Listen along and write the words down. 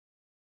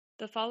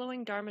The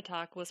following Dharma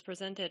talk was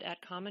presented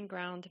at Common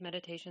Ground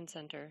Meditation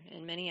Center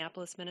in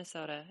Minneapolis,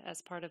 Minnesota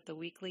as part of the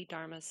weekly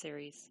Dharma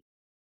series.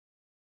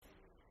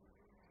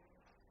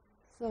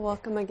 So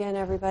welcome again,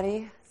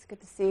 everybody. It's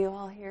good to see you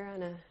all here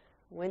on a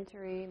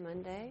wintry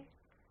Monday.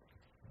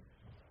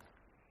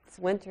 It's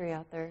wintry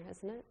out there,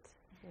 isn't it?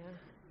 Yeah.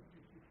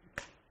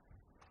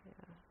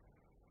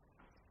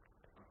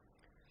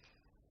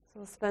 So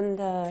we'll spend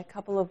a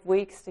couple of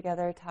weeks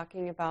together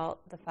talking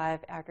about the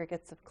 5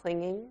 aggregates of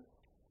clinging.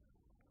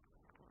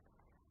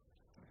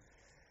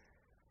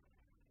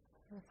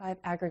 The 5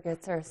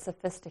 aggregates are a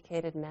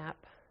sophisticated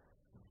map,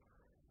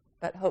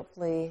 but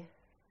hopefully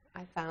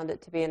I found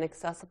it to be an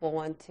accessible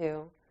one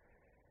too.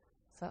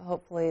 So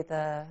hopefully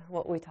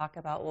what we talk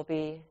about will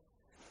be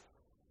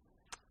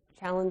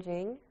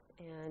challenging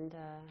and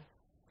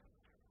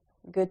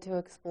good to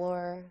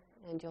explore,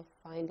 and you'll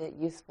find it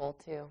useful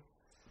too.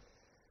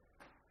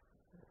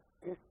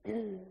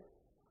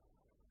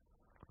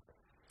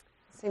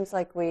 Seems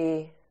like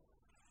we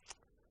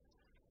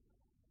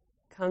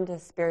come to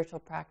spiritual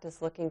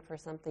practice looking for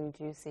something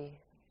juicy,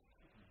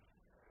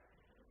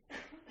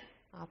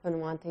 often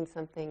wanting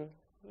something,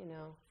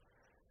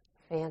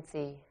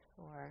 fancy,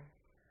 or,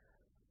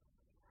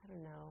 I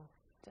don't know,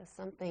 just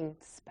something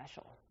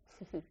special.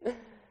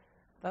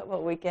 But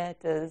what we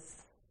get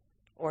is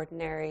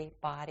ordinary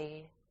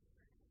body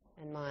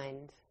and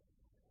mind,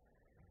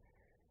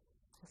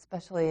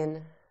 especially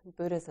in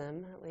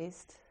Buddhism, at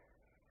least.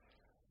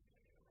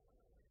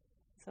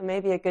 So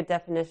maybe a good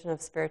definition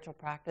of spiritual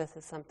practice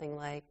is something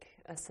like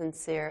a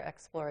sincere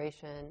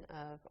exploration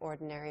of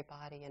ordinary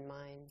body and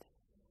mind.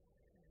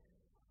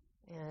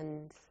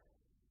 And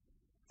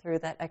through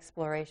that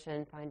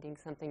exploration, finding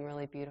something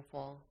really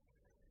beautiful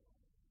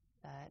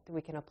that we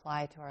can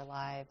apply to our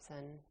lives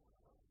and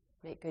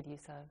make good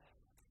use of.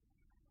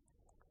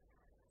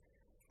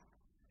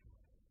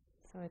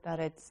 So I thought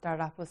I'd start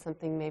off with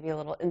something maybe a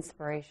little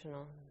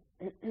inspirational.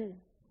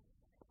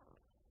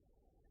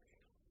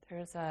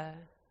 There's a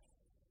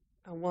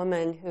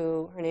woman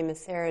who, her name is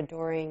Sarah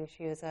Doring.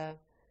 She was a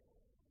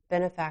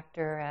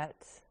benefactor at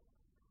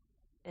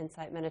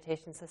Insight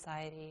Meditation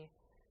Society.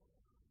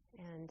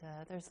 And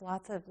there's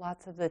lots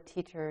of the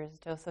teachers,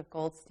 Joseph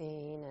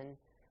Goldstein and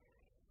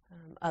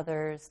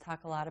others,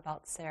 talk a lot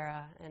about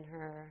Sarah and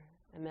her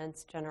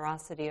immense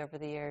generosity over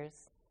the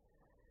years.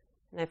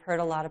 And I've heard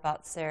a lot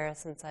about Sarah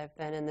since I've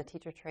been in the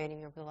teacher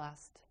training over the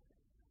last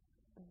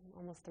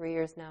almost 3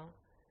 years now.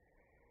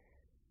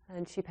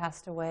 And she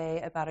passed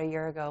away about a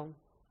year ago.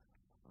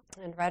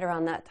 And right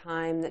around that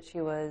time that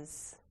she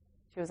was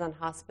on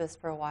hospice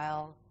for a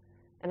while.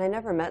 And I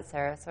never met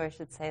Sarah, so I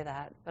should say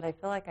that. But I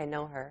feel like I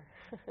know her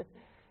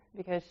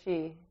because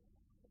she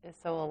is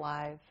so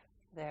alive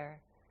there.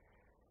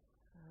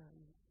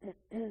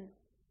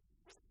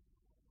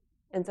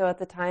 And so at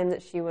the time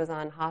that she was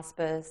on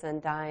hospice and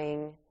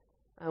dying,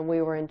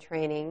 we were in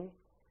training.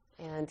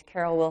 And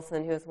Carol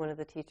Wilson, who was one of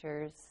the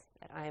teachers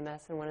at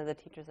IMS and one of the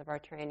teachers of our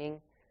training,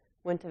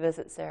 went to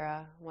visit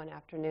Sarah one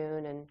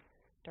afternoon and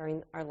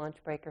during our lunch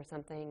break or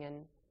something,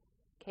 and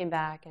came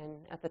back,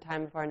 and at the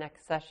time of our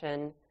next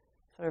session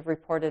sort of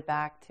reported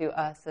back to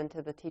us and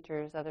to the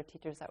teachers, other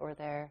teachers that were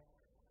there,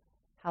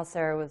 how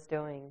Sarah was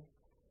doing.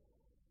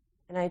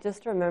 And I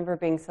just remember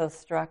being so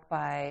struck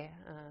by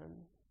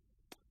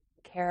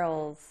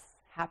Carol's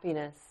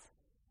happiness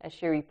as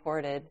she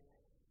reported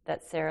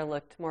that Sarah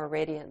looked more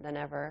radiant than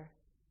ever.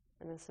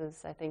 And this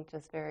was, I think,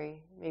 just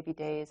maybe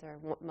days or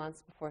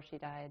months before she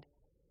died.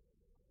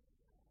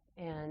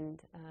 And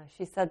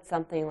Sarah said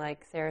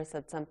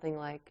something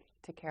like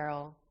to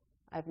Carol,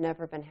 "I've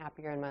never been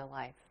happier in my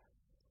life."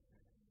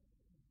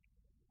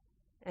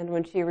 And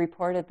when she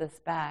reported this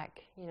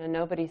back,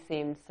 nobody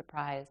seemed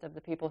surprised of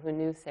the people who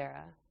knew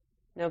Sarah.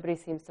 Nobody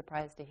seemed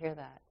surprised to hear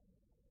that.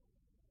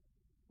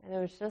 And it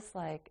was just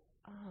like,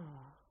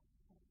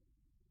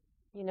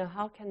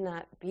 how can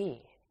that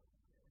be?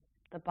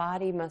 The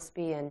body must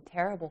be in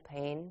terrible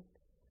pain,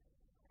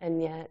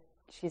 and yet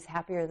she's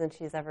happier than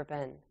she's ever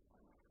been.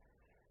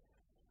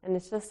 And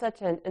it's just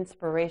such an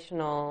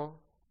inspirational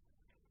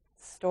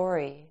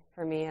story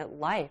for me at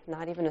life,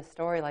 not even a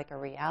story, like a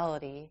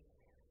reality,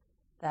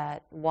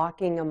 that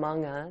walking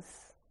among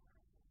us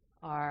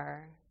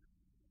are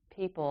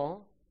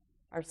people,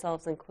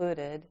 ourselves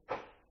included,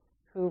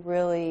 who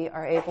really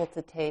are able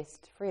to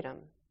taste freedom,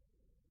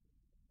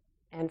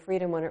 and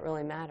freedom when it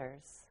really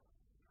matters.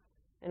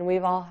 And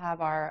we've all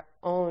have our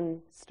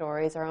own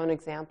stories, our own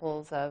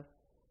examples of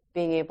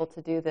being able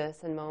to do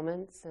this in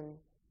moments. And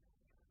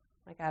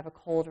like I have a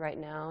cold right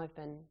now. I've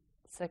been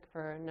sick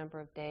for a number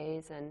of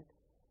days, and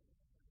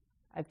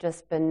I've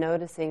just been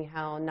noticing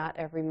how not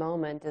every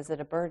moment is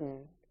it a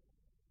burden.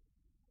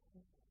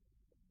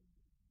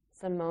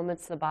 Some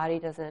moments the body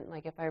doesn't,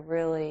 like if I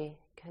really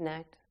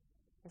connect,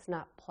 it's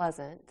not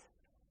pleasant,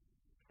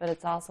 but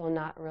it's also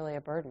not really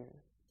a burden.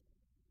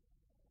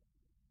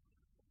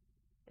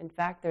 In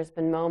fact, there's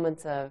been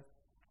moments of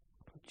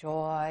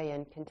joy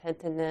and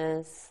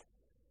contentedness,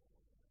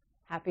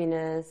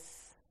 happiness.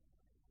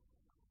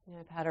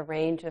 I've had a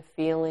range of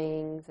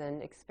feelings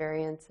and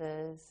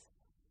experiences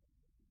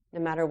no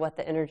matter what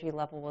the energy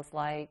level was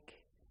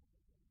like,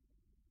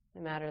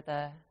 no matter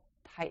the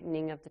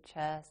tightening of the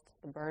chest,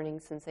 the burning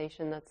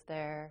sensation that's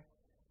there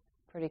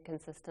pretty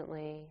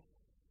consistently.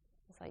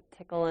 It's like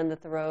tickle in the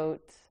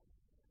throat,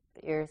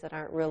 the ears that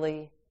aren't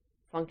really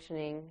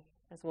functioning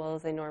as well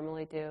as they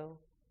normally do.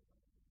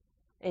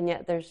 And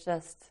yet there's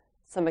just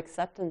some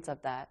acceptance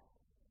of that.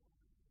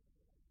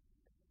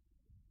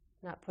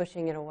 Not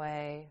pushing it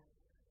away,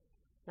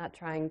 not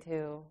trying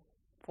to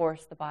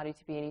force the body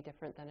to be any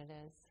different than it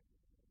is.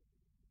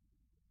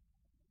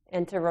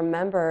 And to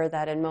remember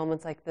that in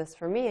moments like this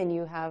for me, and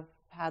you have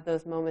had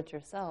those moments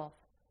yourself,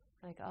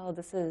 like, oh,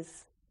 this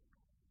is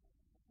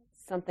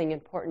something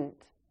important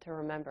to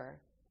remember.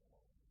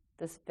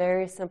 This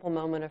very simple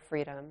moment of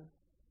freedom.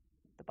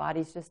 The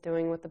body's just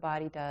doing what the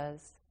body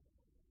does,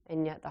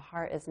 and yet the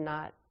heart is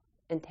not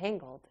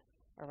entangled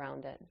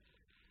around it.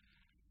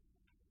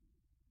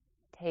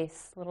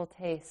 Tastes, little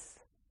tastes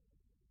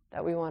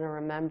that we want to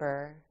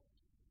remember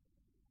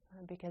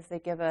because they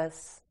give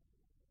us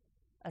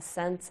a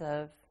sense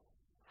of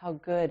how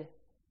good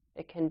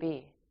it can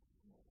be.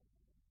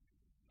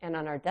 And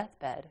on our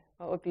deathbed,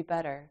 what would be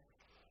better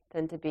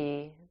than to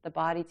be the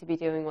body to be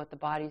doing what the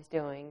body's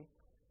doing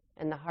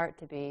and the heart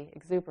to be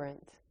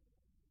exuberant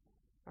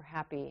or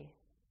happy,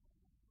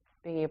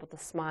 being able to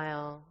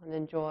smile and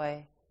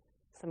enjoy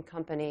some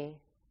company,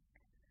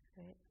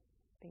 right?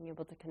 Being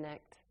able to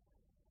connect.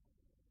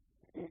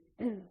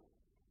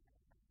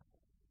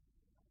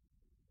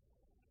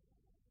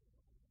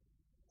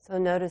 So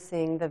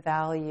noticing the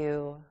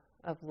value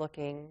of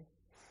looking,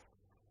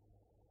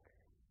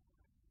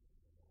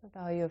 the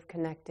value of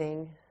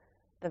connecting,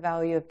 the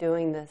value of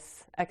doing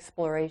this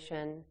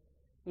exploration,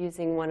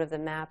 using one of the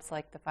maps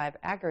like the 5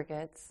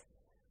 aggregates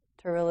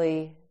to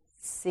really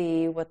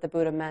see what the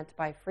Buddha meant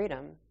by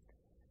freedom.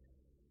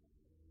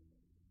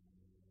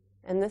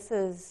 And this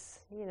is,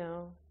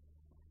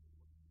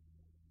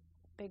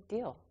 big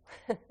deal.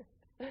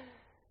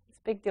 It's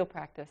big deal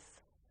practice.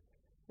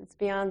 It's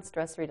beyond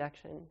stress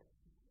reduction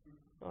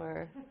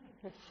or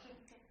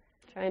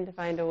trying to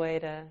find a way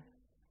to,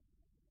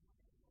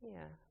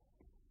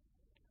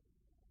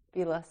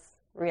 be less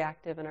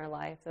reactive in our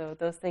life. So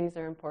those things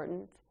are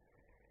important.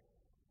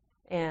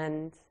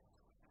 And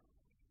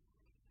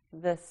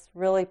this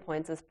really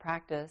points us,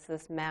 practice,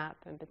 this map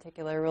in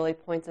particular, really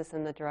points us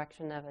in the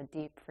direction of a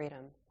deep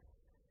freedom.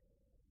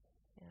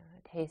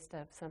 A taste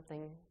of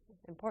something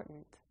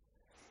important.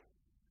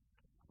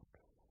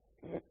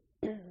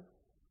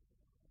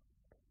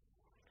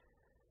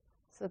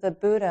 So the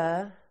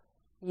Buddha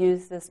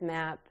used this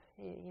map.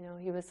 He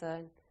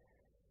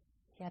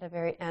had a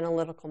very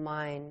analytical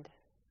mind.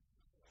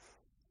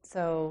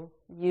 So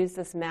use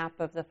this map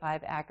of the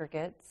 5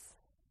 aggregates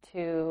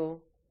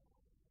to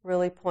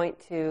really point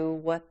to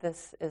what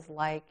this is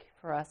like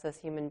for us as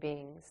human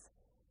beings,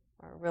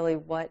 or really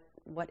what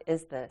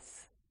is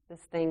this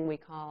thing we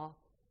call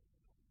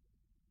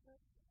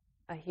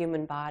a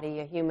human body,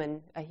 a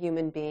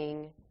human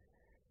being,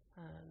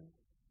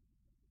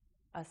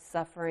 a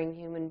suffering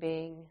human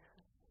being,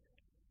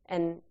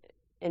 and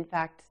in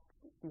fact,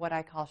 what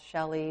I call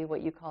Shelly,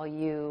 what you call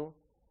you,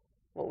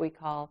 what we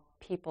call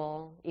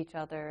people, each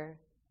other,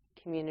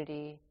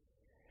 community.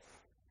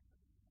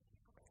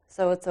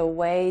 So it's a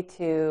way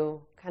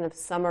to kind of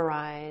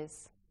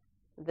summarize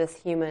this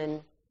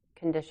human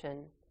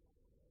condition.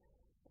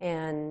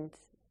 And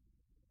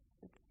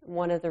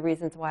one of the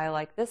reasons why I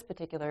like this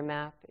particular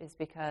map is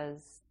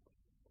because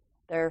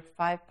there are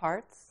 5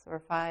 parts, or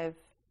 5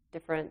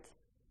 different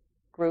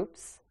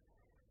groups,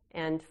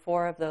 and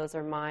 4 of those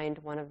are mind,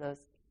 one of those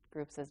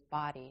groups is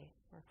body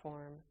or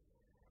form.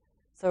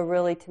 So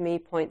really, to me,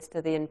 points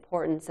to the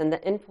importance and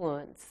the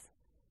influence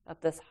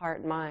of this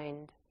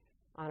heart-mind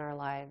on our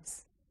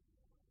lives.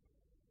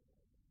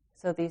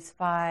 So these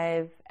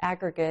 5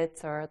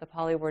 aggregates, or the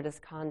Pali word is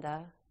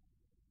khanda,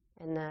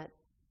 and that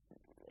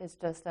is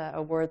just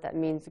a word that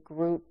means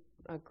group,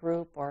 a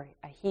group or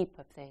a heap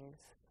of things.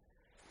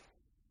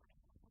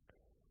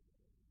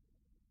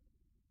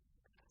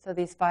 So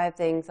these 5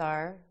 things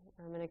are,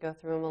 I'm going to go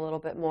through them a little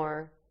bit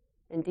more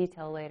in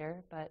detail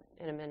later, but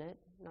in a minute,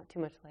 not too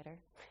much later.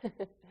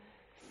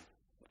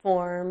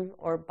 Form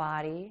or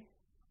body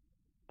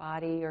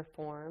or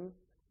form,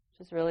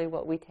 which is really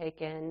what we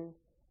take in,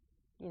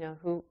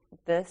 who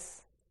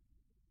this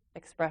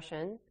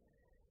expression,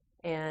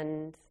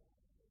 and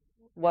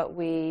what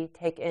we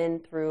take in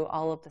through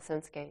all of the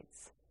sense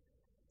gates.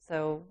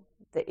 So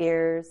the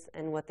ears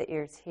and what the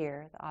ears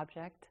hear, the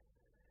object.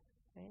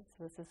 Right?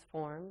 So this is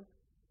form.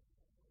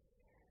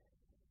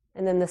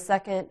 And then the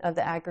second of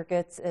the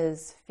aggregates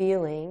is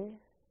feeling,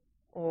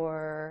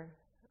 or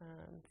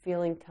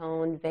feeling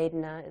tone.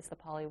 Vedana is the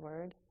Pali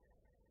word.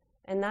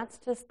 And that's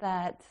just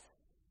that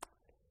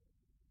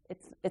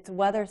it's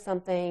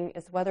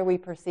whether we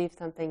perceive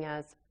something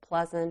as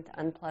pleasant,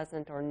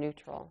 unpleasant, or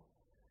neutral.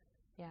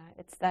 Yeah,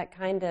 it's that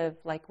kind of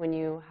like when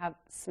you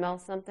smell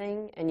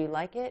something and you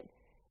like it,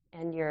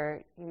 and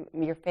your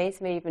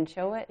face may even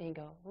show it, and you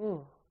go,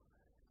 ooh,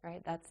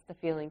 right? That's the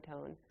feeling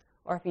tone.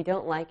 Or if you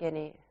don't like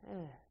it,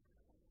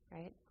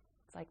 right?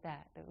 It's like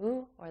that, the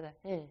ooh or the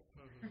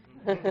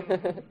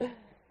eh.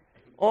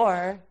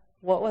 Or,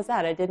 what was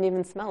that? I didn't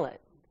even smell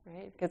it,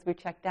 right? Because we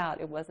checked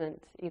out. It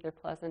wasn't either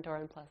pleasant or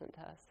unpleasant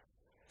to us.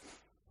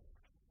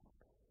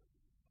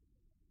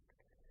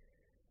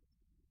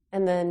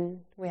 And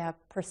then we have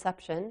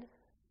perception.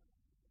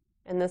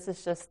 And this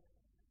is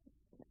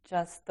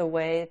just the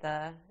way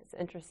it's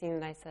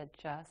interesting that I said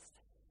just,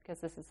 because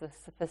this is a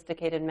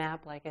sophisticated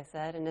map, like I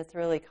said, and it's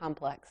really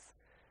complex.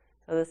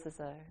 So this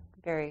is a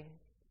very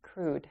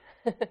crude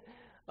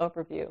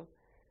overview.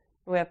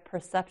 We have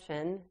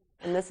perception,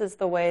 and this is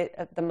the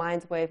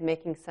mind's way of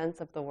making sense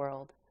of the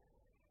world.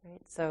 Right?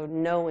 So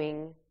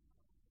knowing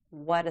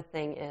what a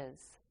thing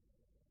is.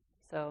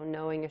 So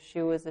knowing a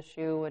shoe is a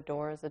shoe, a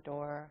door is a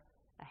door,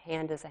 a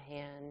hand is a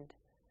hand.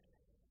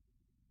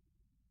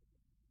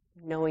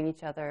 Knowing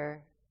each other,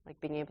 like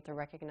being able to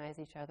recognize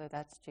each other.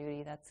 That's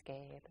Judy, that's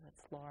Gabe,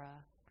 that's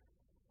Laura.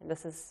 And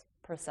this is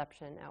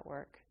perception at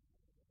work.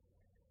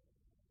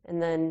 And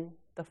then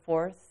the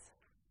fourth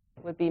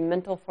would be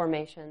mental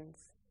formations.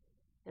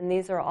 And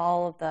these are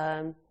all of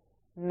the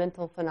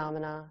mental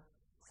phenomena.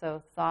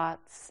 So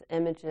thoughts,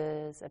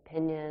 images,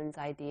 opinions,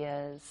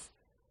 ideas,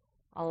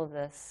 all of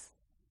this.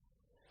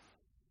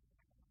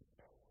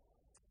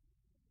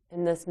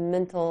 In this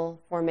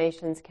mental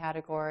formations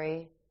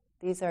category,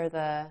 these are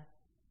the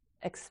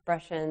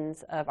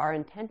expressions of our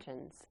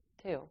intentions,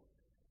 too.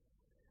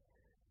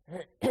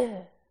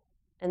 And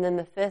then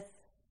the fifth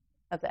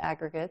of the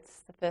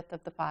aggregates, the fifth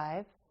of the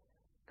five,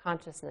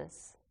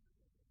 consciousness.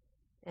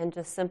 And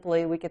just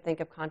simply, we could think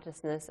of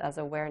consciousness as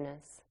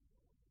awareness.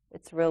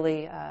 It's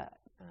really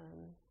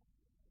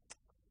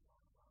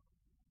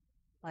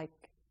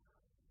like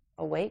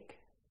awake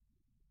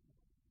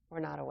or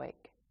not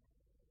awake.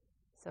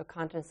 So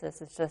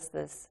consciousness is just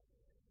this,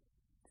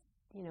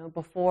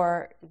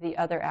 before the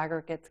other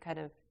aggregates kind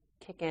of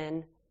kick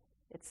in,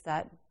 it's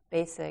that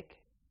basic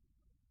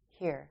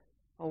here,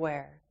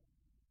 aware,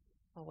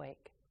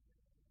 awake,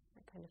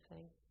 that kind of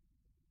thing.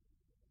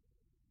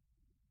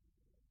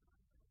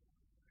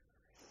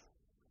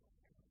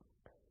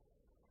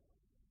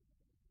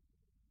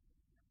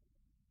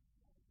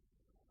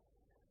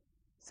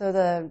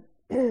 So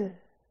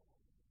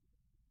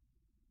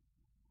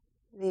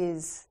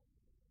these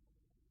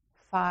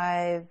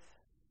five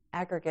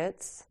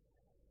aggregates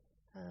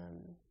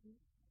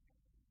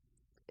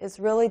is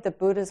really the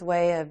Buddha's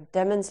way of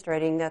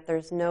demonstrating that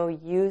there's no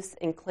use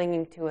in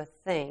clinging to a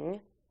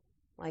thing,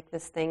 like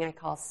this thing I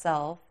call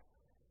self,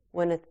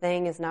 when a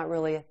thing is not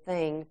really a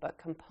thing, but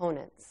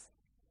components.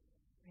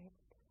 Right?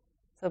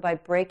 So by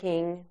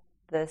breaking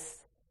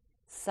this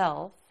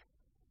self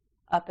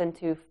up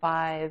into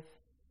five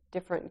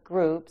different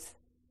groups,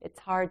 it's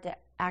hard to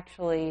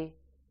actually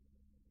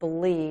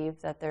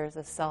believe that there's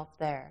a self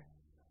there,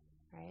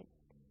 right?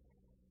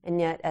 And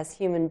yet, as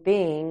human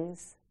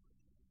beings,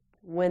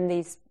 when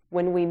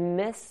we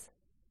miss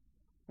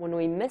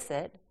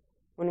it,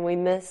 when we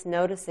miss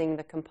noticing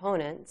the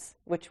components,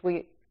 which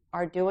we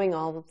are doing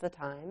all of the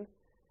time,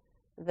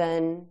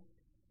 then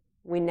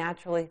we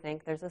naturally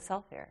think there's a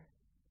self here.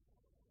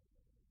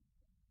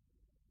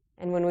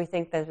 And when we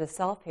think there's a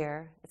self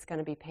here, it's going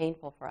to be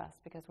painful for us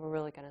because we're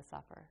really going to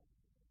suffer,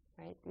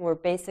 right? We're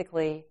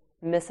basically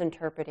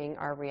misinterpreting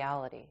our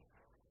reality.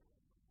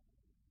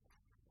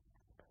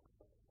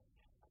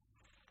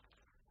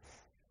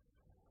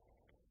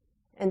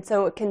 And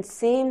so it can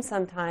seem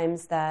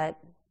sometimes that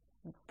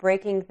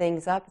breaking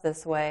things up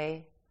this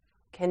way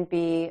can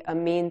be a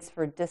means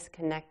for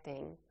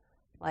disconnecting.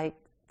 Like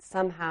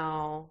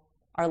somehow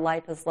our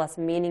life is less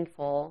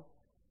meaningful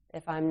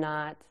if I'm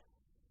not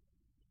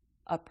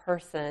a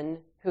person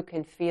who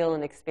can feel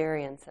and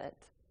experience it.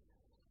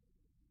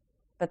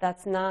 But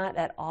that's not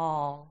at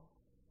all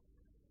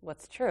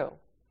what's true.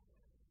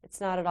 It's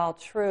not at all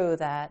true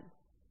that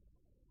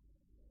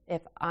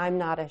if I'm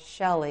not a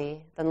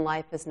Shelly, then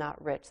life is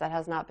not rich. That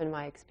has not been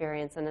my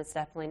experience, and it's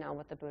definitely not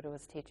what the Buddha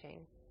was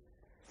teaching.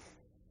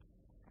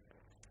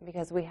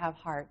 Because we have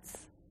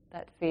hearts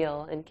that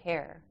feel and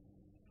care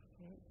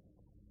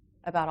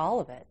about all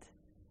of it,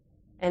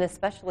 and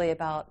especially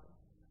about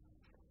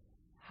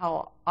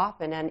how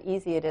often and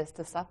easy it is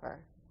to suffer.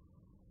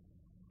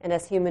 And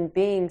as human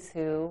beings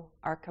who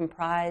are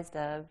comprised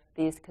of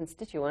these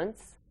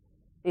constituents,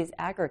 these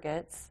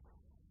aggregates,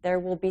 there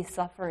will be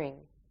suffering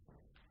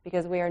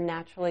because we are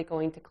naturally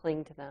going to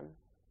cling to them.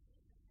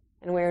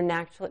 And we are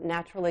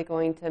naturally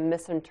going to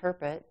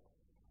misinterpret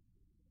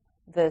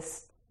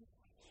this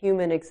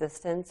human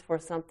existence for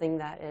something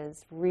that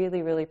is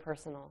really, really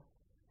personal.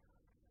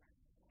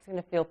 It's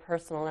going to feel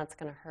personal, and that's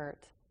going to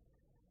hurt.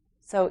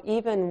 So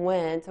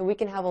we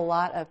can have a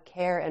lot of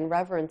care and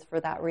reverence for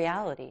that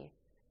reality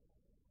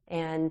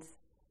and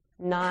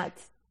not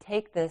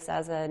take this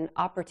as an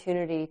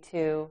opportunity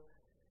to,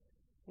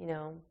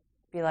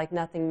 be like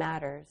nothing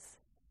matters.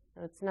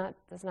 That's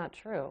not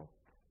true.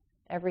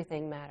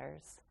 Everything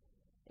matters.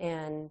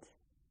 And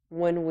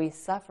when we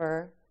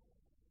suffer,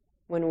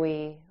 when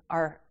we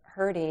are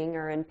hurting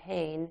or in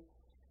pain,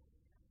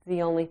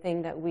 the only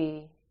thing that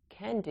we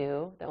can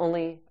do, the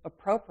only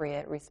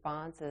appropriate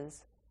response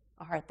is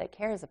a heart that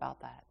cares about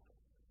that.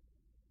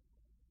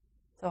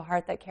 So a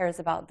heart that cares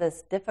about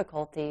this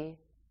difficulty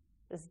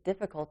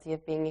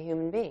of being a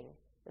human being.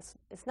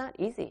 It's not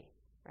easy,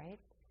 right?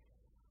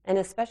 And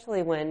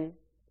especially when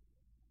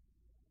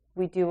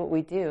we do what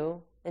we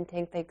do and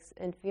take things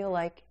and feel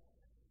like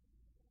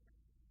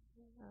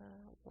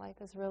life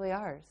is really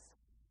ours.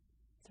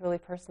 It's really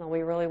personal.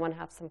 We really want to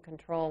have some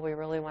control. We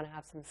really want to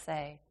have some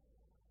say.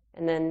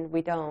 And then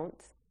we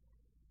don't,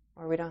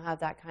 or we don't have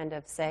that kind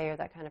of say or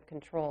that kind of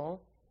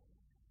control.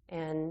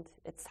 And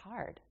it's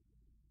hard.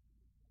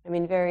 I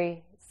mean,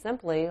 very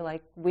simply,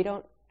 like, we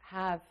don't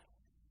have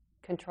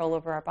control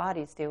over our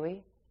bodies, do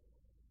we?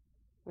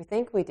 We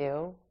think we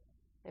do,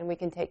 and we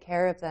can take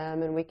care of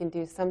them, and we can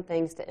do some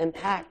things to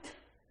impact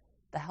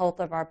the health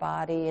of our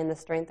body and the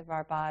strength of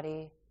our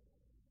body.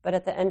 But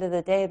at the end of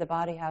the day, the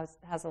body has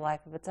a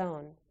life of its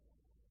own.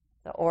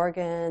 The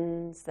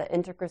organs, the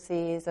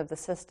intricacies of the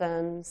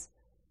systems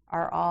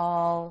are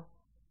all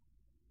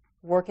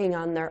working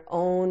on their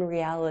own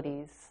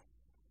realities,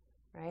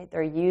 right?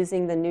 They're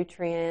using the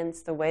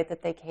nutrients the way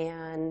that they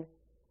can.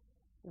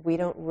 We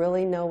don't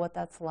really know what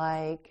that's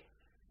like.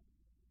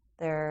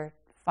 They're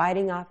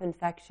fighting off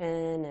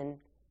infection, and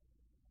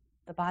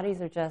the bodies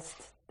are just,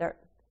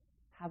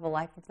 have a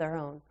life of their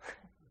own.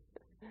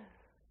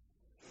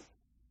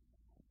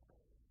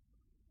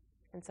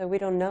 And so we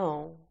don't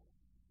know.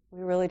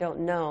 We really don't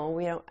know.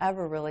 We don't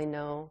ever really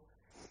know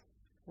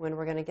when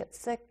we're going to get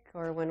sick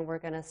or when we're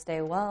going to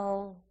stay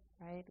well,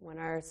 right? When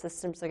our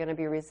systems are going to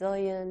be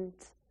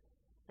resilient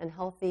and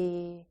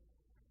healthy.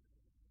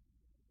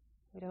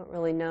 We don't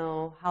really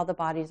know how the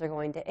bodies are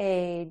going to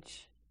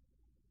age.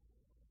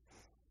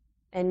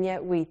 And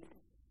yet we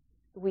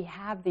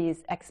have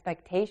these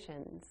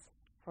expectations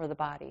for the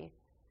body,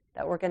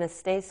 that we're going to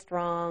stay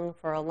strong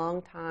for a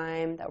long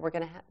time, that we're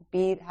going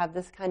to have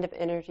this kind of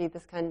energy,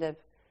 this kind of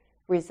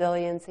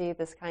resiliency,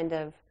 this kind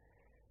of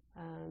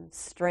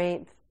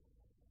strength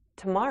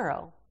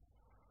tomorrow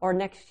or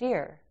next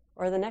year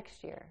or the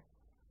next year.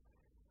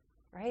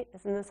 Right?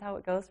 Isn't this how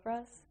it goes for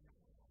us?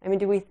 I mean,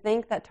 do we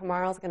think that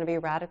tomorrow is going to be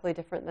radically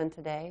different than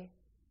today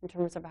in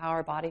terms of how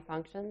our body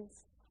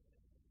functions?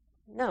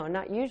 No,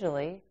 not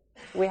usually.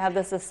 We have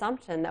this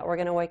assumption that we're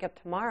going to wake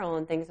up tomorrow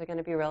and things are going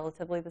to be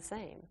relatively the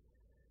same.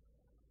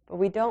 But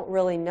we don't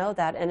really know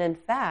that. And in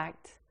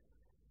fact,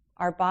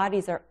 our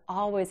bodies are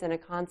always in a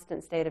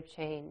constant state of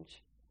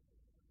change.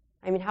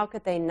 I mean, how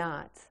could they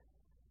not?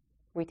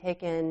 We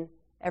take in,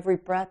 every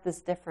breath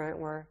is different.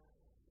 We're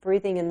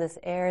breathing in this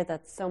air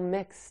that's so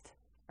mixed,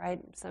 right?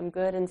 Some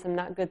good and some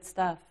not good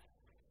stuff.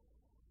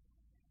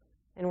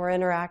 And we're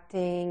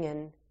interacting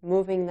and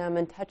moving them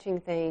and touching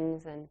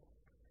things. And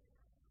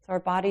so our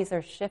bodies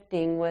are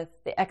shifting with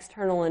the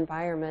external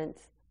environment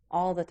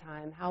all the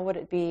time. How would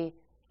it be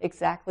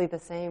exactly the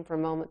same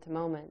from moment to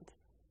moment?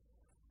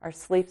 Our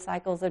sleep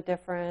cycles are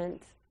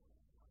different.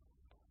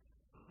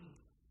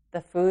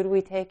 The food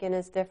we take in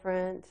is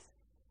different.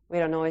 We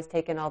don't always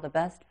take in all the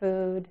best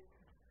food,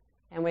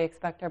 and we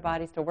expect our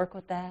bodies to work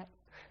with that.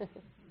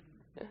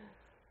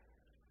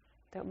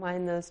 Don't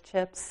mind those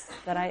chips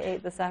that I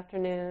ate this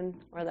afternoon,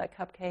 or that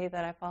cupcake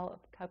that I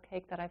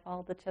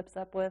followed the chips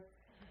up with.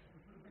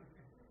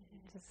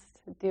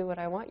 Just do what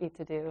I want you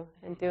to do,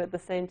 and do it the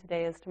same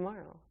today as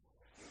tomorrow.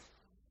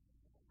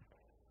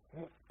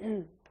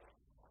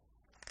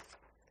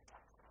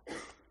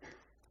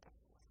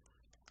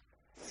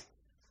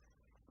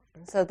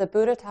 So the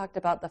Buddha talked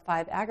about the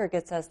 5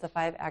 aggregates as the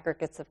 5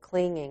 aggregates of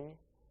clinging.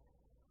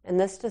 And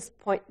this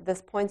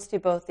points to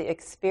both the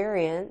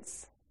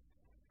experience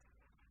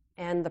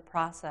and the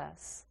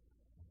process.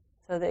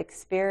 So the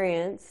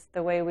experience,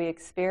 the way we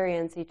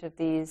experience each of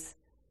these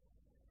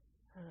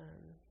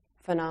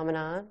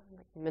phenomena,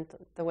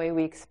 the way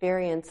we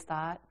experience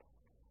thought,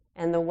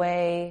 and the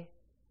way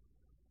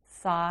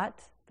thought,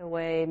 the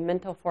way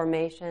mental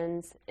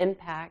formations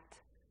impact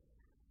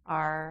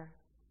our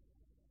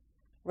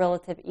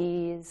relative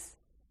ease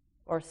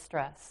or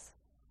stress,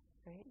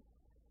 right?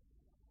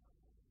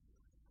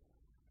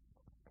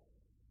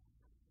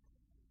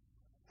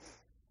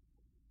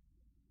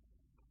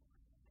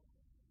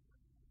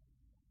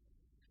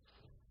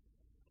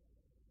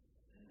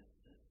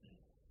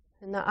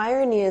 And the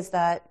irony is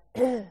that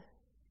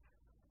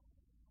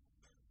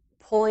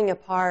pulling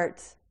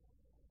apart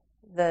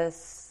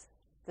this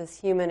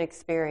human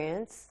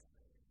experience,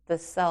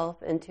 this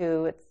self,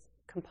 into its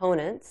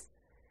components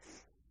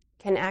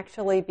can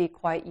actually be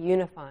quite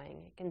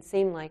unifying. It can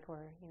seem like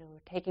we're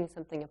taking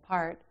something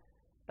apart,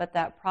 but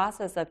that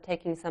process of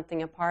taking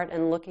something apart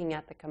and looking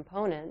at the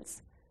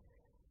components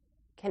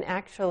can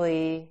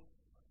actually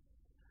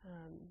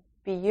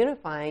be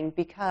unifying,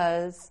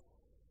 because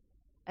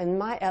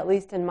at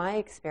least in my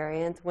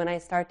experience, when I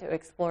start to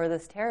explore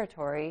this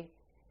territory,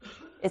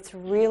 it's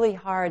really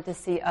hard to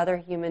see other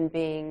human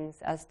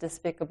beings as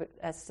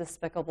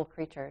despicable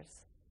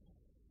creatures.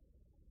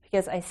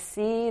 Because I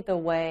see the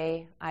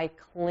way I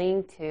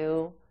cling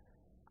to,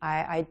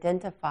 I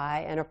identify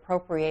and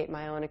appropriate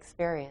my own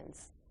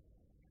experience.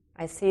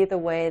 I see the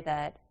way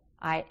that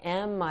I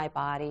am my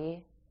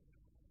body,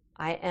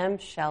 I am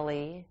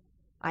Shelly,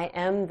 I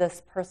am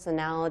this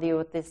personality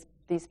with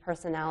these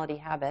personality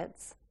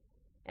habits,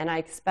 and I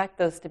expect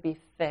those to be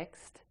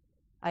fixed.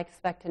 I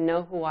expect to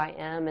know who I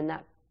am and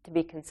that to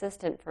be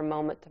consistent from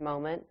moment to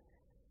moment,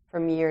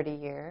 from year to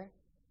year.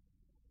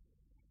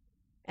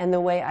 And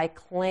the way I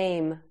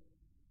claim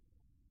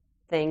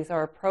things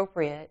or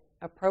appropriate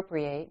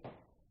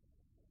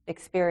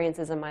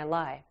experiences in my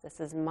life. This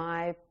is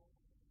my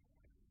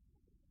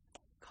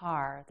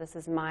car, this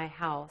is my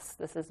house,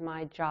 this is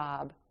my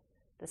job,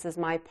 this is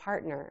my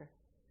partner,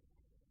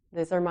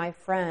 these are my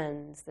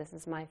friends, this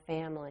is my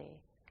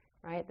family,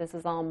 right? This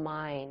is all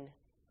mine.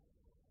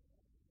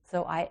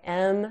 So I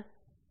am,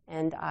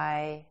 and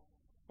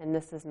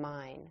this is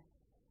mine.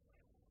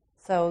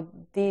 So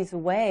these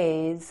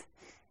ways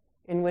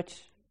in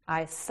which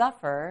I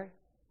suffer,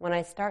 when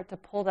I start to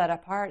pull that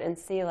apart and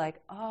see like,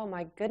 oh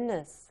my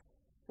goodness,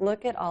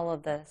 look at all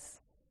of this.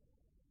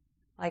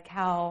 Like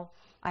how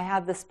I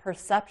have this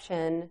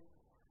perception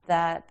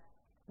that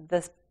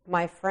I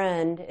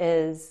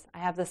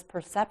have this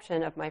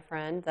perception of my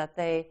friend that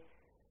they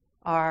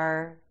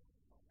are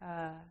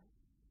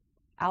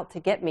out to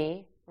get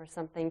me or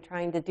something,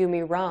 trying to do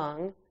me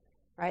wrong,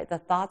 right? The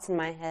thoughts in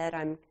my head,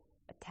 I'm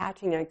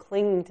attaching and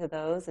clinging to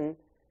those and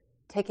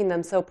taking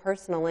them so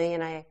personally,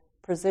 and I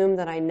presume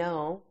that I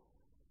know,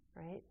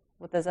 right,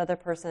 what this other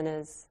person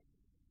is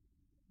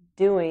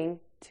doing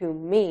to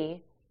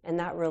me, and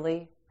that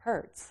really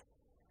hurts.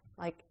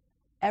 Like,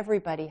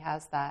 everybody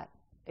has that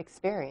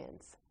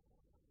experience.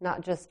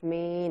 Not just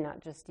me,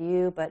 not just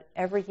you, but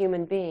every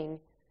human being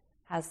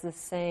has the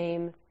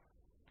same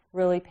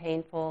really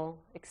painful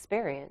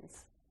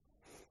experience.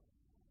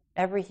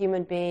 Every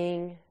human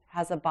being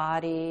has a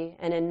body,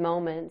 and in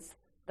moments,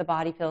 the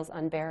body feels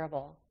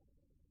unbearable.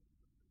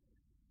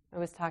 I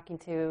was talking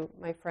to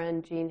my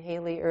friend Jean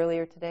Haley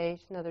earlier today.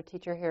 She's another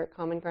teacher here at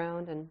Common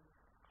Ground, and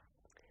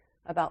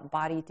about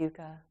body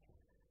dukkha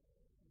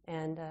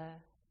and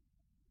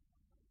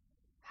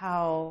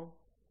how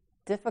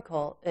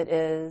difficult it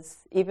is,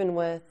 even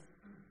with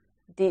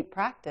deep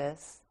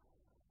practice,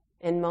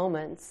 in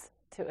moments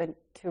to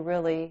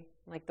really,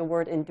 like the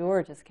word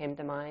endure just came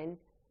to mind,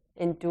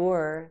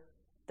 endure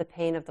the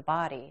pain of the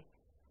body,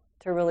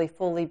 to really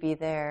fully be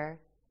there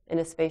in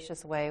a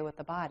spacious way with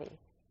the body.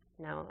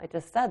 Now, I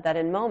just said that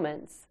in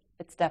moments,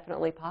 it's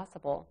definitely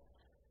possible.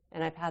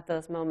 And I've had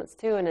those moments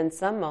too, and in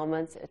some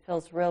moments, it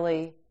feels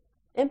really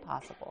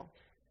impossible.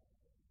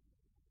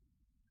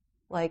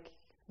 Like,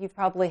 you've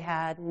probably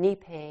had knee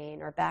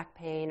pain or back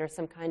pain or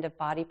some kind of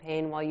body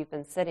pain while you've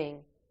been sitting.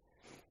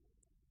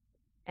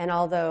 And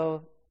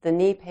although the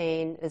knee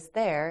pain is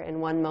there in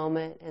one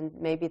moment and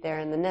maybe there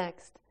in the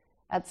next,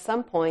 at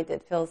some point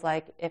it feels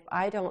like if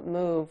I don't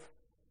move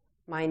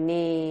my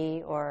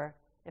knee, or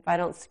if I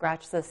don't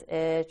scratch this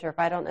itch, or if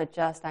I don't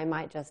adjust, I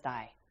might just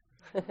die.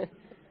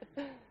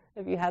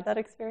 Have you had that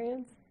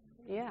experience?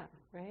 Yeah,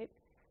 right?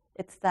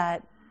 It's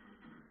that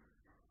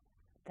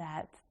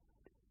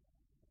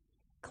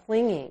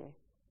clinging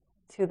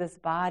to this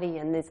body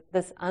and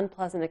this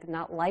unpleasant,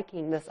 not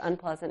liking this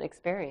unpleasant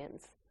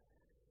experience.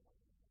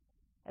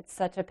 It's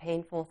such a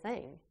painful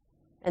thing.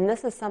 And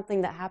this is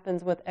something that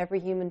happens with every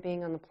human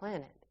being on the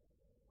planet.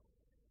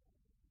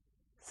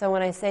 So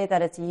when I say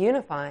that it's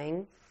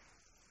unifying,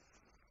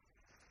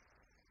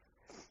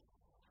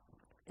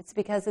 it's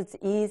because it's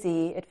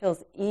easy, it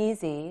feels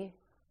easy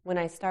when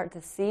I start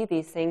to see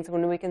these things,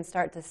 when we can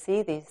start to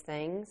see these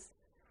things,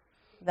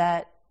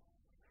 that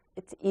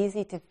it's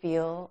easy to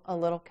feel a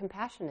little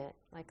compassionate,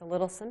 like a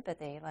little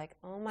sympathy, like,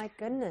 oh my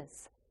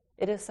goodness,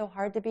 it is so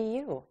hard to be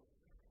you.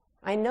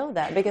 I know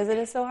that because it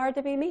is so hard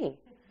to be me.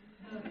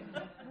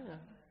 Yeah.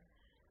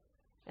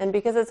 And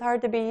because it's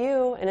hard to be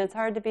you and it's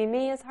hard to be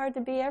me, it's hard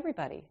to be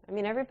everybody. I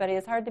mean, everybody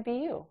is hard to be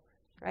you,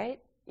 right?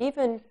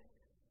 Even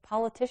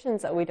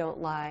politicians that we don't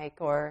like,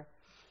 or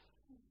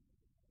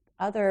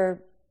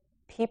other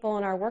people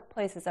in our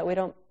workplaces that we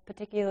don't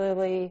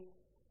particularly,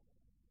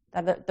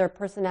 that their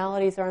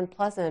personalities are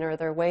unpleasant, or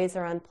their ways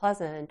are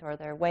unpleasant, or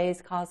their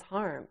ways cause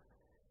harm.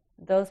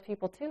 Those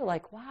people too,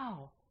 like,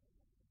 wow,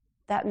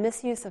 that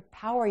misuse of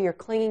power, you're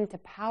clinging to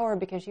power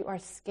because you are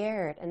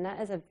scared, and that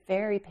is a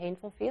very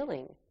painful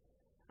feeling.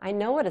 I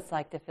know what it's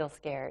like to feel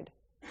scared.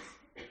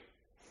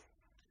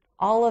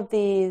 All of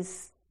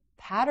these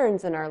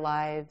patterns in our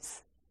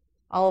lives,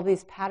 all of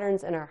these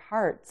patterns in our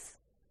hearts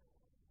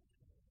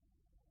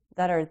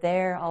that are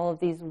there, all of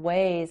these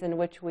ways in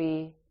which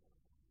we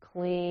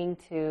cling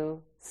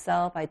to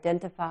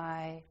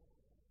self-identify,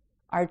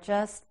 are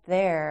just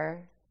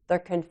there. They're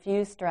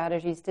confused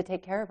strategies to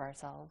take care of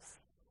ourselves.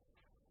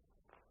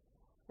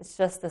 It's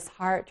just this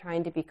heart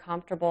trying to be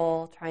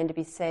comfortable, trying to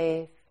be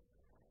safe,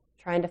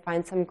 trying to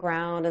find some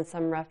ground and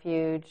some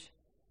refuge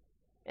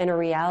in a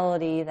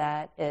reality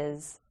that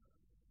is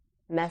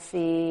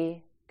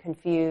messy,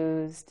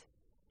 confused,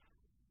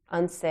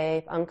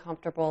 unsafe,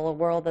 uncomfortable, a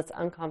world that's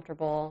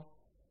uncomfortable,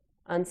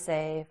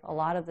 unsafe, a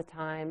lot of the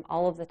time,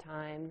 all of the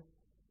time,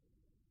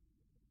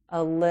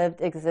 a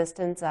lived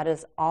existence that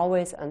is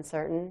always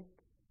uncertain.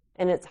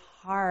 And it's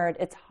hard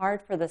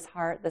for this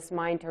heart, this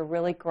mind to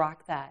really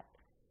grok that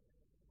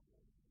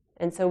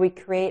And so we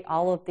create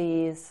all of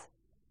these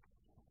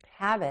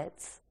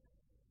habits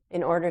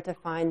in order to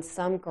find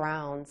some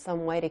ground,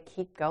 some way to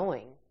keep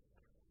going,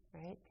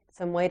 right?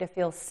 Some way to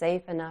feel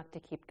safe enough to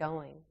keep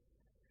going.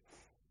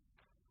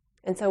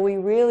 And so we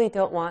really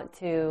don't want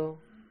to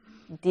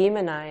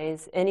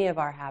demonize any of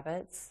our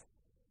habits,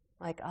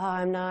 like, oh,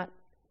 I'm not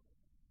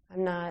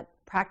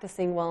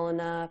practicing well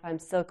enough, I'm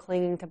still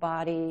clinging to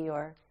body,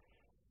 or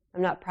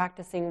I'm not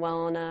practicing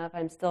well enough,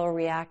 I'm still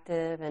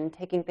reactive and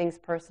taking things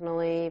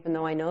personally, even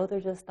though I know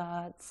they're just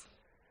thoughts.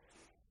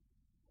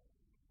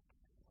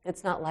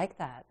 It's not like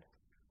that.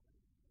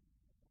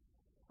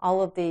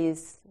 All of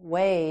these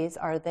ways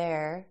are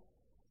there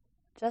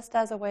just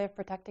as a way of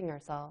protecting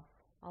ourselves,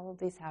 all of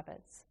these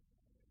habits.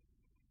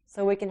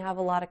 So we can have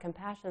a lot of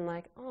compassion,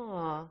 like,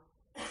 oh,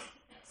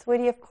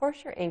 sweetie, of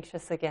course you're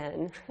anxious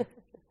again.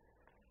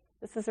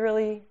 This is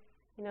really,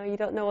 you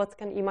don't know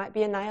you might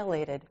be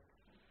annihilated.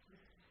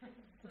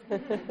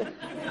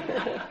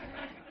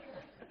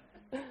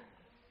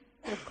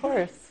 Of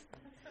course.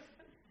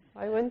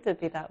 Why wouldn't it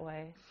be that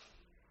way?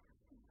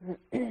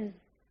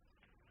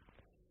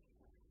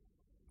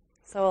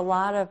 So a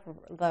lot of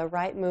the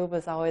right move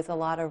is always a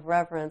lot of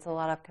reverence, a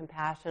lot of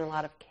compassion, a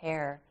lot of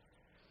care.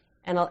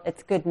 And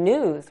it's good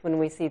news when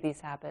we see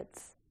these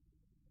habits,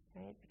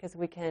 right? Because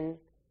we can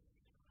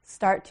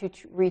start to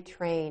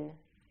retrain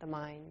the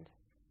mind.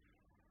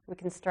 We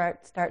can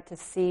start to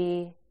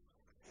see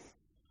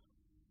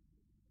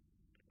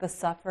the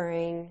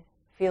suffering,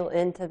 feel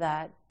into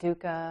that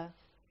dukkha,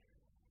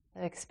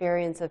 the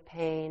experience of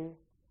pain,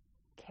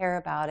 care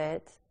about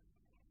it,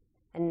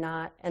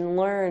 and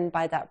learn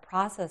by that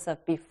process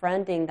of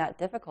befriending that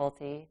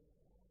difficulty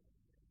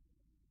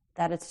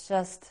that it's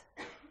just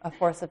a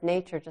force of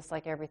nature, just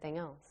like everything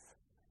else.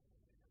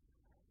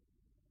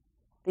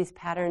 These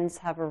patterns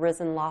have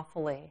arisen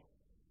lawfully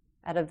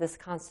out of this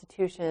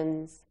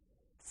constitution's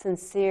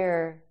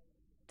sincere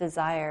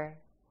desire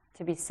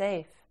to be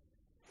safe,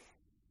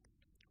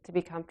 to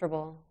be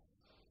comfortable,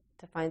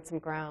 to find some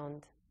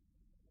ground.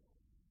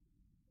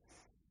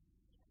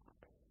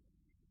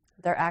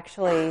 They're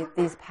actually,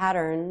 these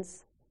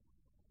patterns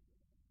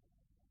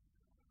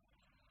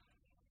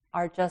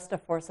are just a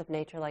force of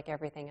nature like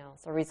everything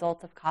else, a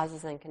result of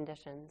causes and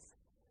conditions.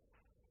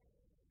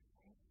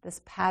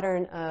 This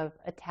pattern of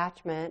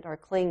attachment or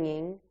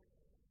clinging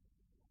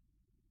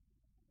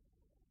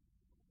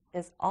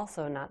is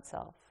also not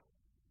self.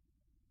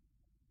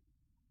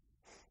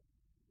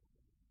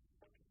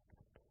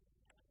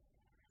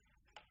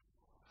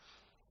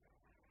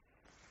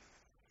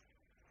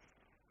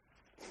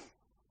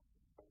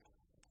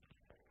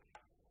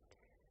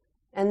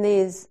 And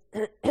these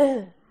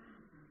 5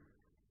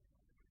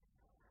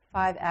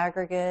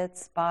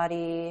 aggregates,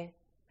 body,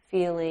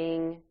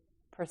 feeling,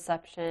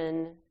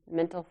 perception,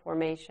 mental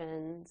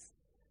formations,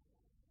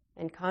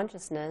 and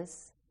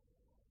consciousness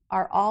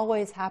are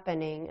always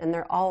happening, and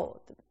they're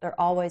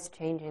always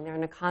changing. They're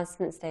in a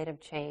constant state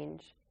of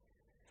change.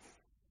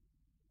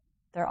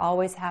 They're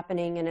always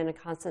happening and in a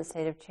constant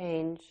state of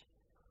change,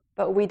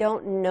 but we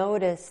don't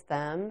notice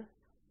them,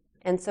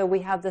 and so we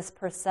have this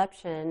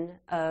perception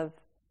of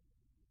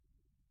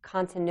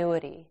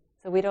continuity.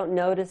 So we don't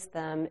notice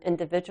them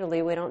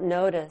individually. We don't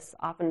notice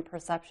often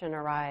perception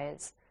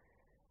arise,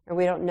 or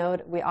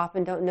we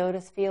often don't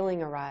notice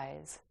feeling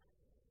arise.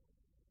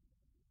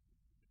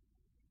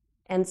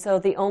 And so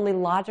the only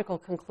logical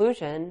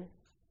conclusion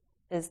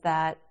is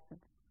that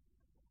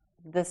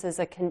this is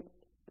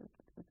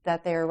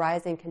that they're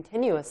arising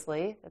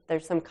continuously, that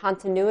there's some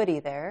continuity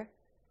there.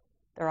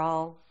 They're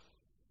all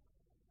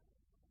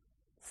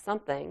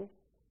something,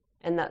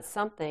 and that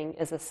something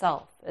is a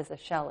self, is a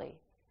Shelly,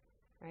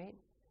 right?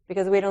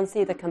 Because we don't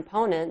see the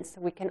components,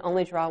 we can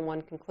only draw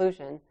one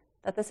conclusion,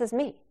 that this is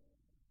me.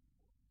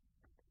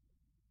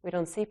 We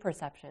don't see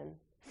perception,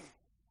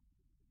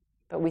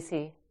 but we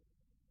see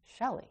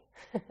Shelly.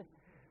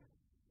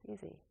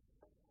 Easy.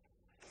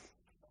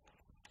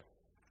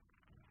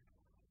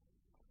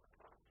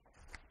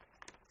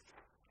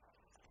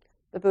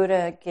 The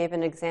Buddha gave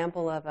an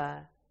example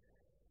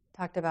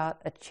talked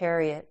about a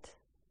chariot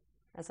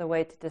as a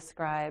way to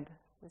describe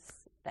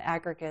the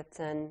aggregates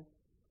and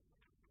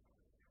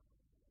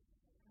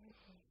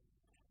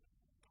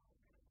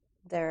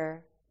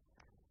their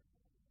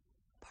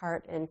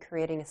part in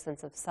creating a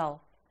sense of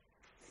self.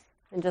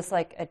 And just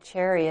like a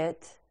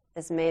chariot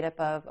is made up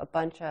of a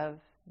bunch of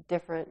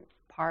different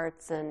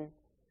parts and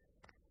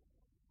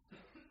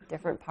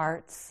different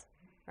parts,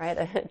 right?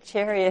 A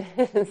chariot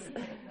is,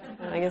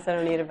 I guess I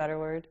don't need a better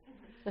word.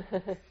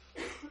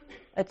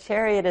 A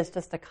chariot is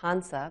just a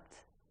concept,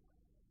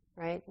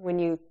 right? When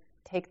you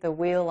take the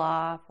wheel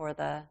off or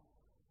the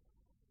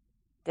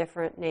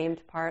different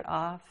named part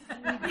off,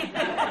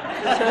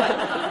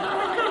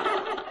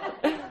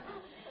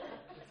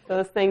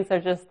 those things are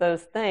just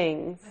those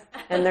things,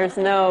 and there's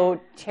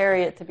no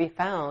chariot to be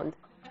found.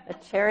 A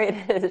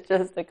chariot is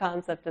just a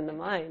concept in the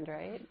mind,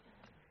 right?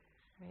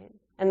 Right?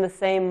 And the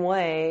same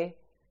way,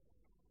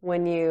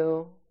 when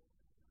you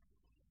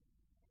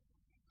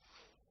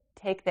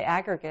take the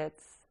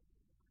aggregates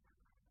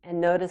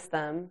and notice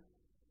them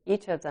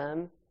each of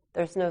them,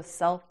 there's no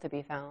self to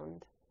be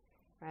found,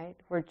 right?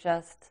 We're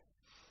just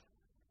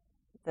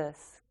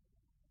this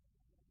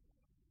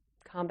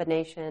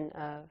combination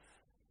of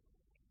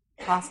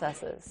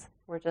processes.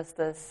 We're just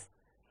this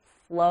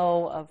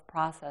flow of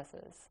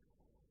processes.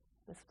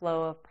 This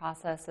flow of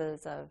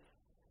processes of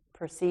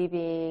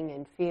perceiving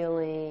and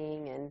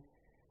feeling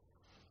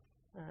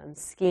and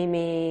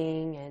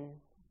scheming and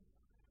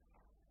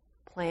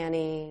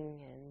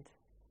planning and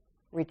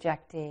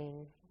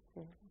rejecting.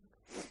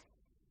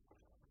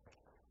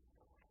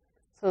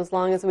 So as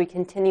long as we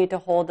continue to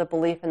hold a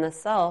belief in the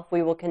self,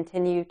 we will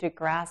continue to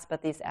grasp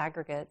at these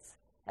aggregates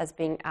as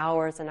being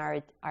ours, and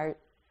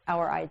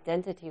our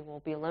identity will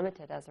be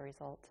limited as a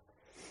result.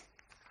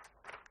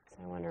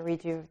 So I want to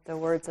read you the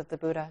words of the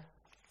Buddha.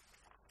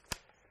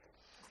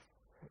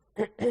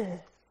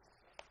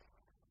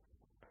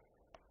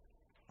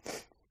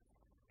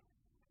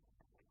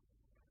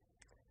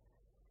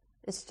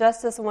 It's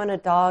just as when a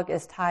dog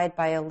is tied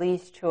by a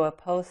leash to a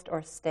post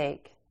or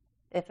stake.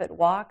 If it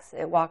walks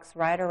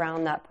right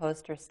around that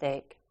post or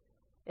stake.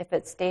 If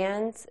it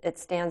stands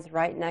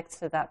right next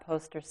to that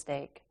post or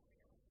stake.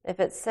 If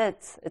it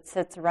sits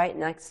right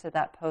next to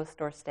that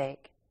post or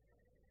stake.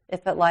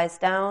 If it lies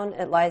down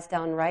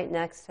right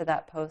next to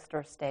that post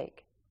or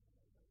stake.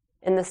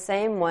 In the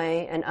same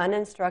way, an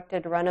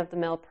uninstructed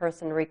run-of-the-mill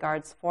person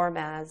regards form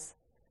as,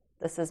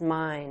 this is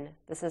mine,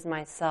 this is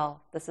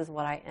myself, this is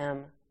what I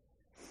am.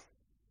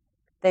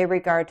 They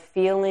regard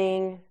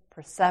feeling,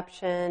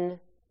 perception,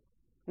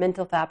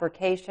 mental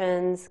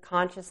fabrications,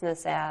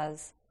 consciousness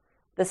as,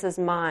 this is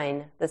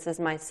mine, this is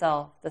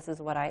myself, this is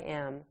what I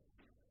am.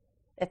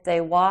 If they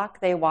walk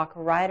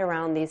right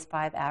around these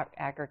 5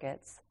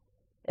 aggregates.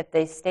 If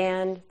they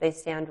stand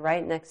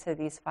right next to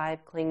these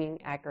 5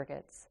 clinging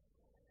aggregates.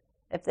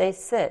 If they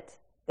sit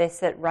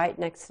right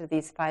next to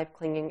these 5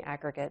 clinging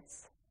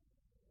aggregates.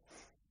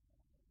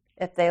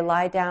 If they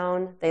lie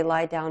down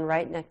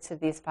right next to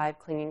these 5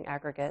 clinging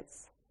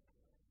aggregates.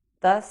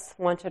 Thus,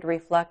 one should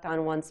reflect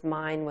on one's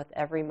mind with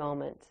every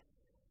moment.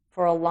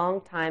 For a long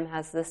time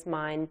has this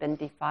mind been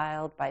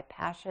defiled by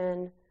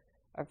passion,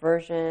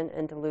 aversion,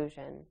 and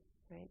delusion,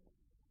 right?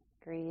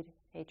 Greed,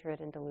 hatred,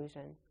 and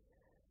delusion.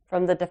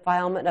 From the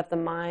defilement of the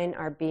mind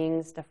are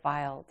beings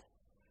defiled.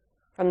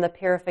 From the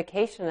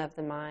purification of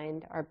the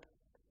mind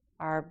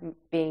are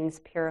beings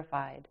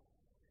purified.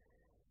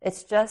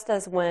 It's just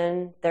as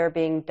when there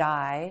being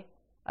dye,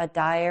 a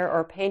dyer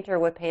or painter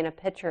would paint a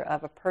picture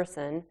of a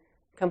person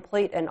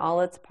complete in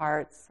all its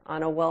parts,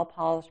 on a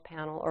well-polished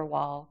panel or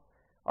wall,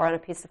 or on a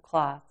piece of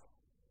cloth.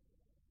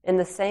 In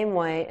the same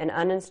way, an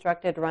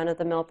uninstructed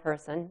run-of-the-mill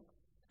person,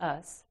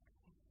 us,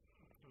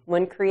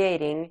 when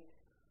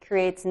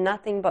creates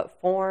nothing but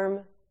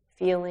form,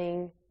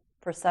 feeling,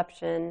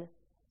 perception,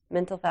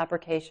 mental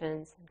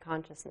fabrications, and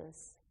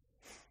consciousness.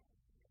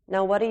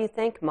 Now, what do you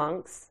think,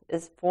 monks?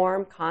 Is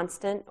form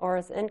constant or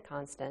is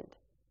inconstant?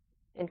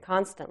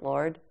 Inconstant,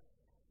 Lord.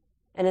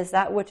 And is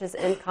that which is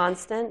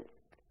inconstant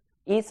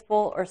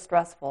easeful or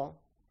stressful?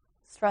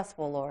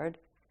 Stressful, Lord.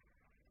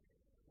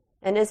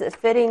 And is it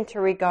fitting to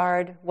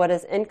regard what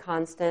is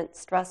inconstant,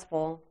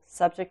 stressful,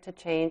 subject to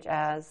change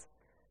as,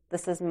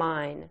 this is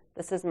mine,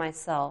 this is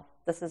myself,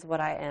 this is what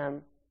I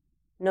am?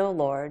 No,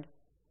 Lord.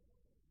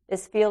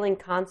 Is feeling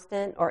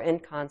constant or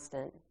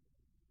inconstant?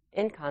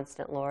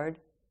 Inconstant, Lord.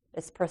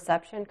 Is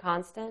perception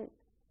constant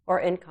or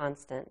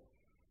inconstant?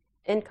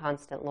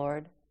 Inconstant,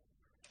 Lord.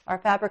 Are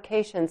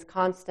fabrications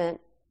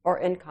constant or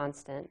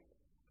inconstant?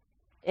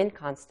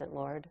 Inconstant,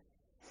 Lord.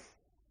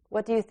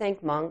 What do you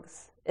think,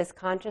 monks? Is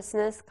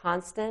consciousness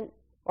constant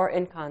or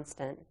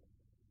inconstant?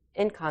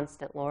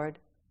 Inconstant, Lord.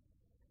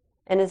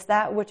 And is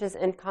that which is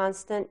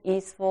inconstant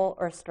easeful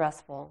or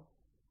stressful?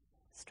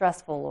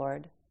 Stressful,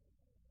 Lord.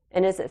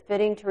 And is it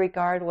fitting to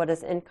regard what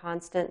is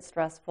inconstant,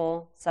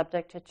 stressful,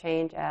 subject to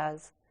change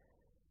as,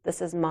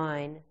 this is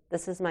mine,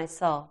 this is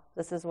myself,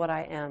 this is what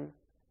I am?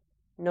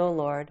 No,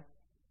 Lord.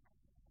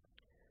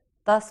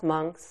 Thus,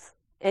 monks,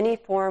 any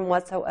form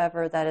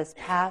whatsoever that is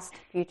past,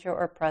 future,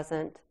 or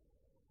present,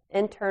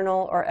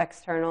 internal or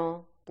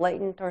external,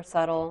 blatant or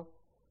subtle,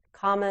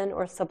 common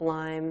or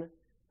sublime,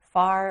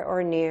 far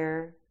or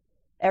near,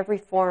 every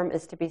form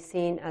is to be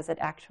seen as it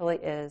actually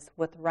is,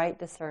 with right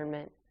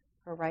discernment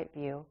or right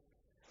view.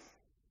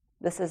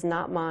 This is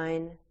not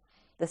mine,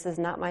 this is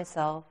not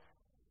myself,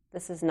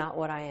 this is not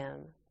what I am.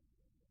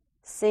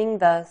 Seeing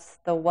thus,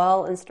 the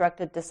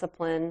well-instructed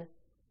disciple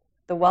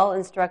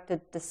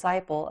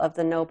of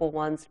the noble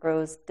ones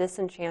grows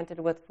disenchanted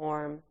with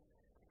form,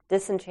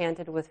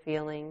 disenchanted with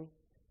feeling,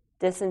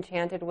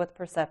 disenchanted with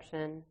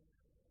perception,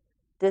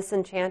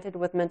 disenchanted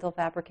with mental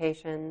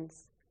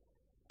fabrications,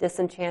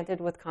 disenchanted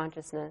with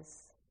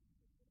consciousness.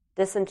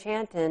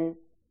 Disenchanted,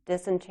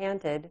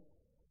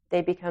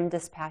 they become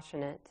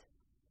dispassionate.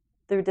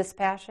 Through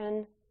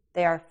dispassion,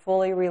 they are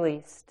fully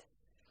released.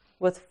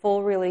 With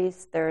full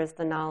release, there is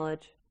the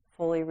knowledge,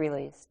 fully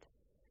released.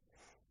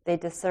 They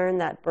discern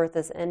that birth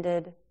is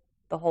ended,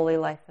 the holy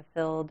life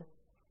fulfilled,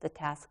 the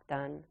task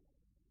done.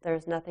 There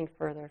is nothing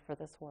further for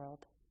this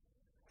world.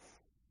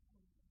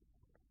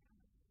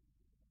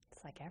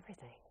 It's like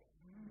everything.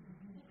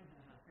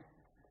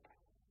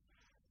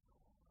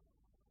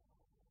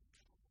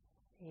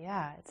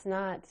 Yeah, it's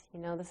not,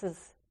 this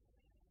is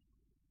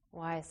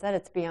why I said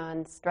it's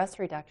beyond stress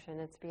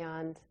reduction. It's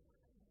beyond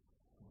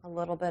a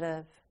little bit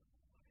of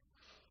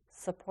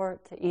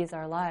support to ease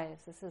our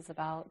lives. This is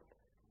about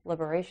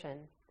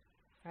liberation,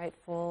 right?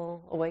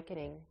 Full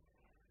awakening,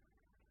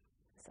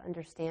 this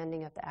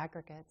understanding of the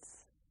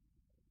aggregates.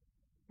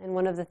 And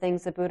one of the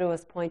things the Buddha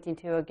was pointing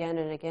to again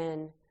and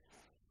again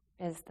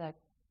is the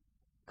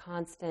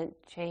constant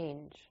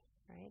change,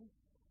 right?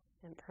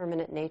 And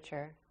permanent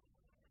nature.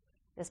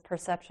 Is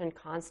perception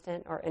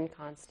constant or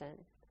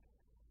inconstant?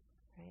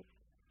 Right?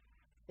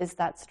 Is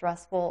that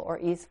stressful or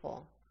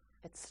easeful?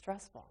 It's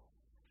stressful.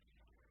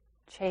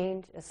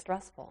 Change is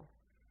stressful.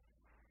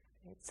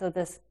 Right? So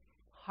this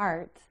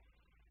heart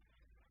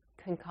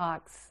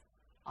concocts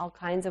all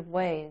kinds of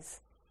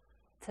ways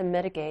to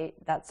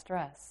mitigate that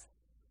stress.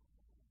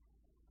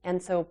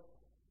 And so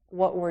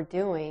what we're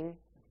doing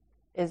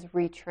is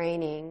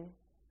retraining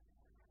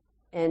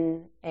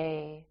in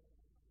a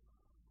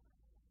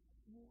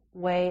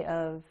way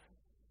of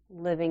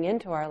living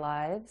into our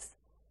lives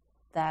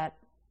that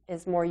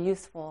is more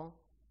useful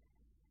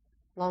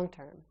long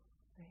term.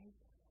 Right?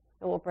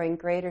 It will bring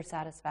greater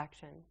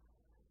satisfaction.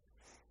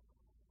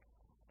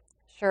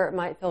 Sure, it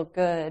might feel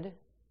good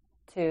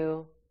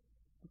to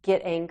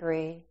get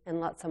angry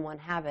and let someone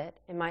have it.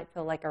 It might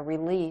feel like a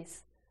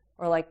release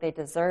or like they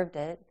deserved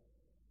it.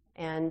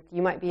 And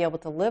you might be able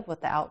to live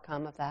with the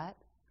outcome of that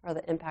or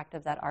the impact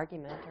of that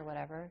argument or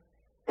whatever.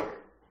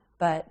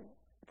 But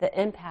the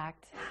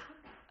impact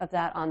of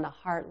that on the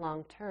heart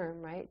long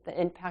term, right? The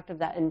impact of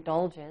that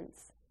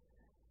indulgence,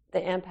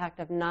 the impact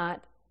of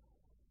not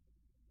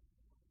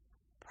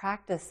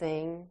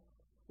practicing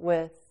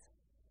with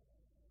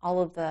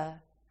all of the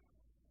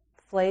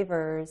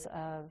flavors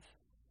of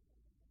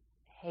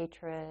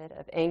hatred,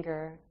 of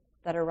anger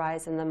that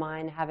arise in the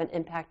mind, have an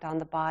impact on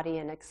the body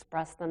and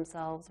express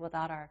themselves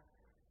without our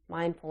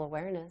mindful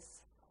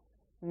awareness,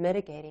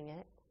 mitigating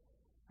it.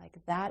 Like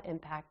that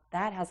impact,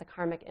 that has a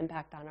karmic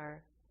impact on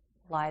our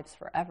lives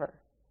forever.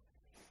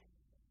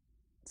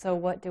 So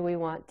what do we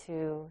want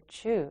to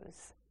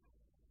choose?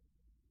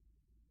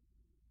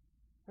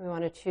 We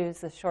want to choose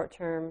the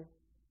short-term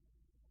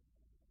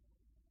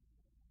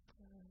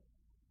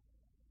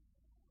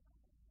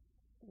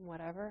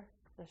whatever,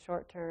 the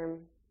short-term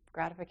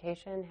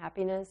gratification,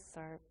 happiness,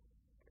 or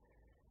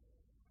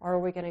are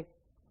we going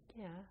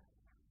to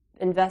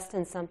invest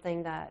in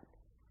something that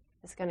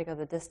is going to go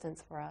the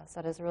distance for us,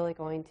 that is really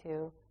going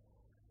to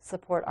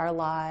support our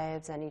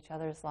lives and each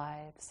other's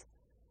lives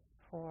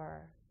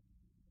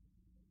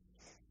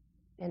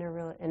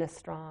in a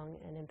strong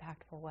and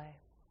impactful way.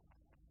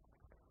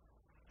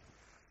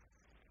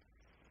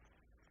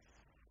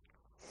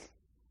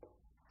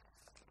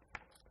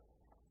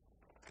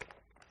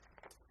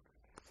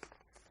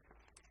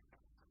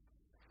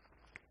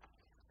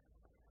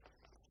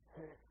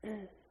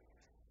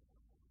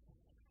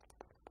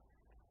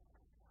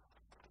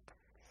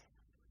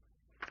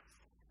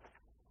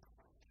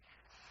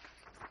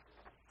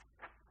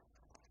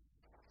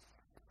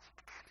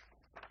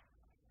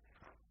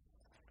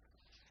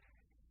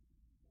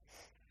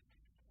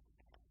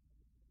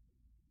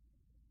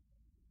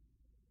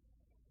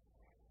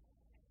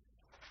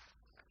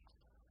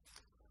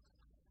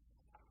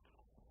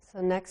 So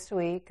next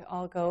week,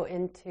 I'll go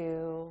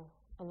into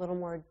a lot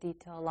more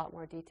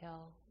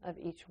detail of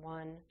each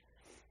one.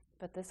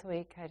 But this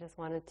week, I just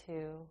wanted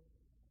to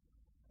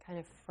kind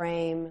of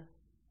frame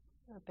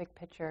a big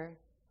picture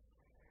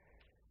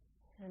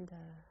and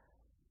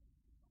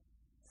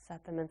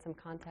set them in some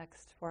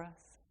context for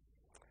us.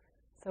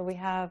 So we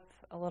have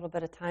a little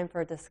bit of time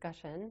for a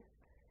discussion.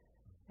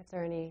 If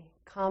there are any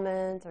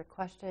comments or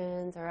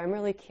questions, or I'm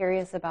really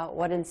curious about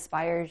what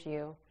inspires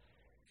you,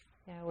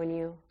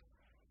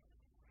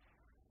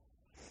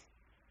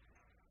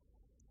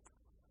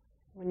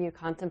 when you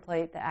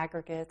contemplate the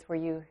aggregates,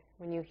 when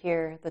you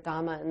hear the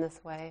Dhamma in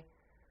this way,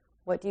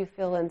 what do you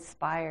feel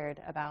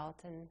inspired about,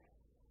 and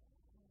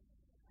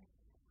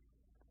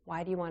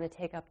why do you want to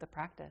take up the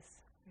practice?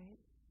 Right?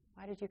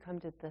 Why did you come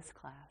to this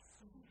class?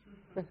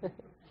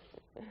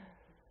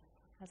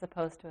 As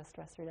opposed to a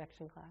stress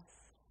reduction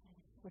class,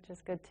 which is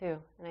good too,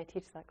 and I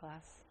teach that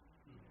class.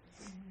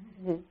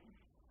 I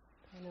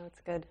know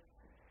it's good.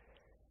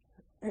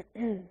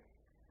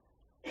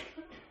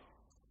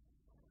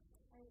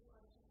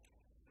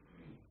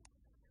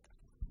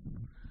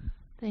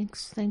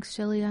 Thanks,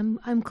 Shelly.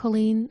 I'm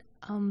Colleen,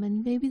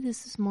 and maybe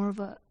this is more of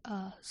a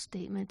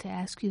statement to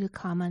ask you to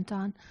comment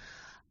on.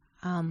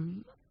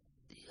 You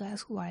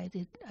ask why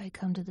did I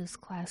come to this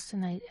class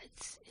tonight? It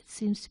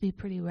seems to be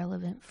pretty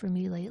relevant for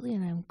me lately,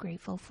 and I'm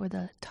grateful for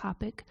the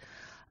topic.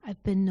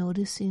 I've been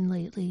noticing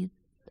lately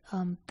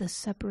the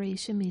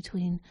separation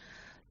between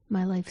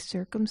my life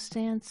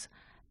circumstance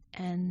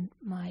and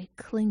my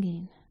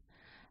clinging,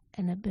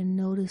 and I've been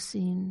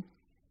noticing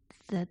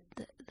that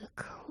the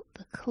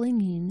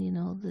clinging,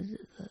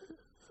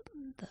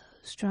 the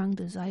strong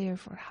desire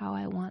for how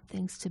I want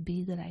things to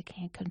be that I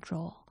can't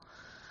control,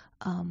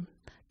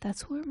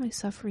 That's where my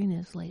suffering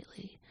is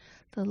lately.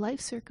 The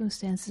life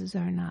circumstances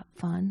are not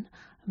fun.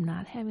 I'm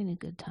not having a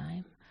good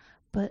time,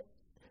 but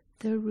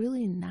they're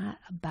really not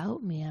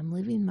about me. I'm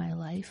living my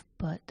life,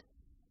 but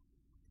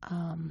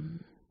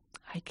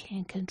I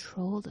can't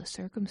control the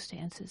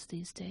circumstances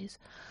these days.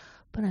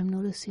 But I'm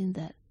noticing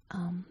that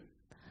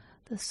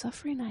the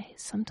suffering,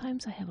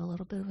 sometimes I have a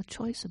little bit of a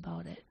choice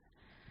about it.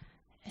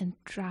 And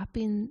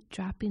dropping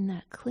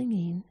that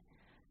clinging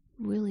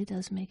really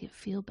does make it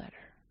feel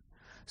better.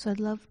 So I'd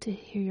love to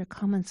hear your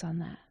comments on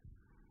that.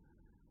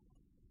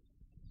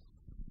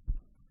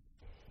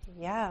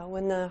 Yeah,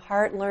 when the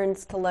heart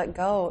learns to let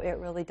go, it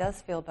really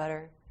does feel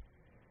better.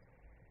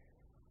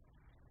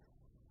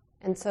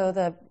 And so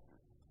the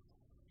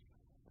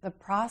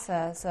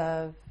process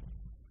of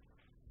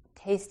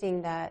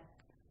tasting that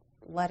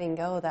letting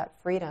go, that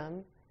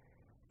freedom,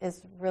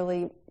 is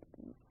really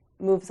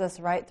moves us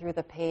right through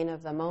the pain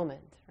of the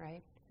moment,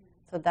 right?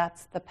 So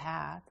that's the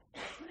path,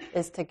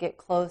 is to get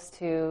close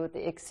to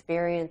the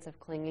experience of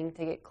clinging,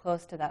 to get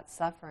close to that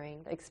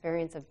suffering, the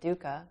experience of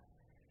dukkha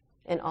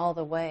in all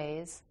the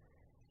ways,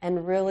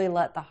 and really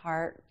let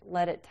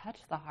it touch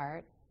the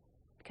heart.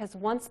 Because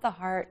once the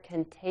heart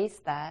can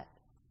taste that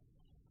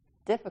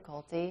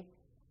difficulty,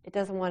 it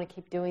doesn't want to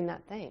keep doing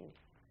that thing,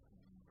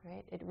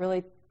 right? It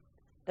really,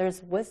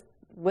 there's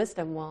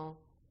wisdom will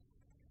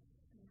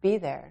be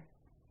there.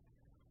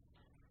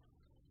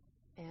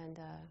 And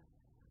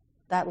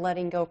that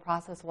letting go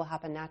process will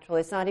happen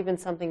naturally. It's not even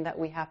something that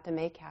we have to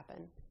make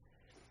happen.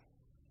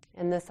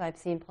 And this I've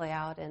seen play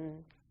out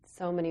in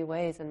so many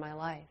ways in my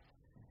life.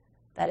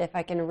 That if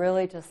I can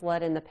really just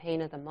let in the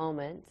pain of the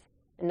moment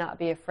and not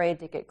be afraid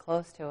to get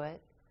close to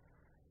it,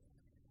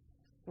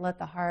 let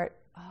the heart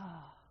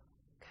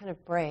kind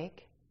of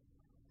break,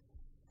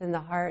 then the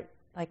heart,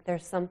 like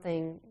there's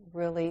something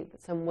really,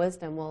 some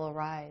wisdom will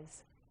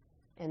arise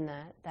in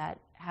that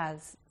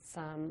has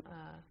some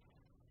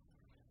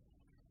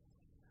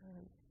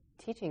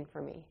teaching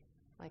for me.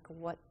 Like,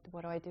 what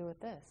do I do with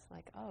this?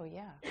 Like, oh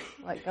yeah,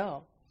 let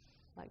go,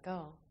 let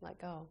go, let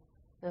go.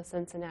 No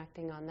sense in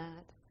acting on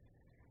that.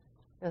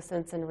 No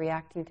sense in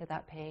reacting to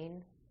that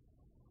pain.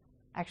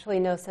 Actually,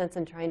 no sense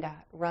in trying to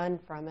run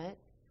from it,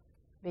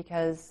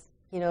 because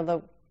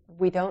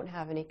we don't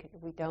have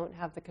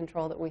the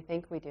control that we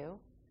think we do,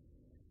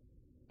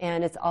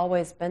 and it's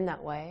always been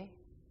that way,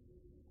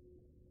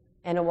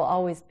 and it will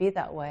always be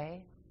that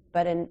way.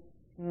 But in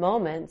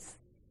moments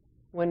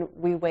when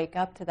we wake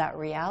up to that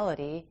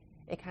reality,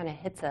 it kind of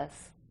hits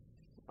us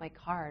like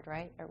hard,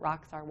 right? It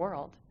rocks our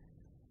world,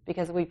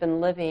 because we've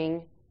been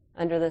living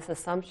under this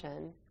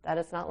assumption that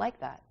it's not like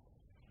that.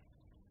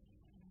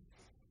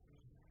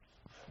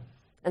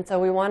 And so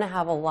we want to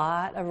have a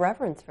lot of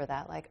reverence for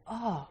that, like,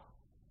 oh,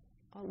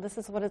 this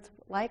is what it's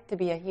like to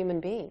be a human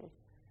being,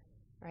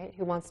 right?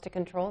 Who wants to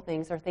control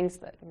things, or things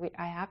that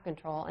I have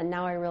control, and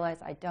now I realize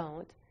I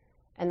don't,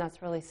 and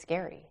that's really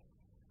scary.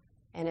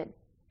 And it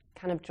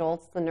kind of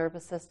jolts the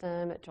nervous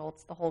system, it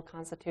jolts the whole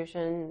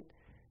constitution.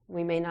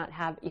 We may not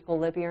have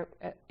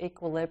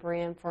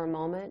equilibrium for a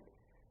moment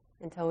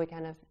until we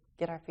kind of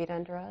get our feet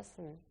under us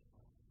and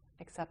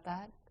accept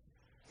that.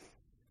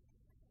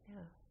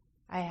 Yeah.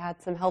 I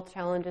had some health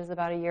challenges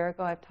about a year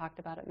ago. I've talked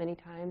about it many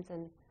times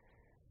and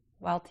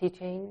while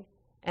teaching.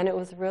 And it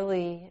was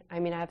really, I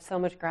have so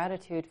much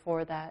gratitude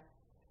for that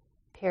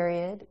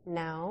period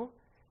now,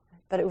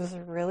 but it was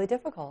really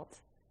difficult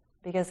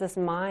because this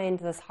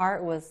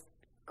heart was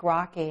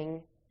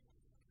grokking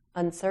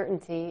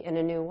uncertainty in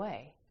a new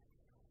way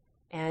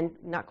and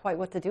not quite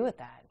what to do with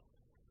that.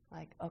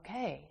 Like,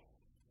 okay,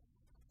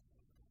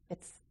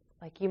 it's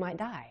like you might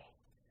die.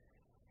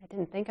 I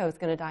didn't think I was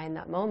going to die in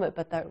that moment,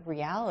 but the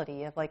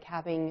reality of like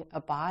having a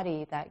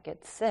body that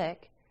gets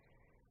sick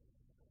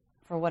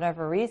for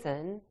whatever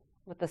reason,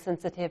 with the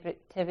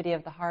sensitivity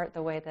of the heart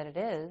the way that it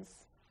is,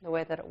 the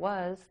way that it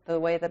was, the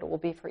way that it will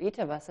be for each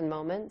of us in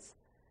moments,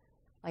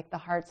 like the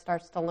heart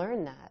starts to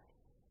learn that.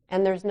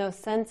 And there's no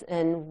sense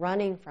in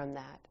running from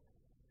that,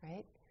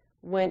 right?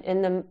 When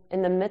in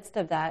the midst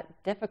of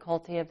that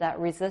difficulty, of that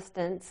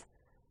resistance,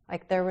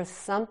 like there was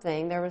some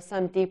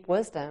deep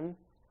wisdom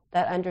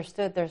that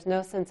understood there's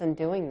no sense in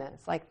doing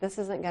this. Like, this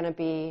isn't going to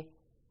be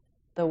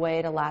the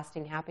way to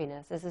lasting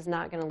happiness. This is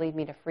not going to lead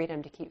me to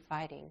freedom to keep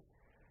fighting.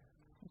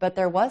 But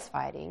there was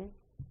fighting,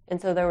 and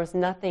so there was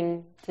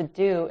nothing to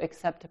do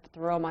except to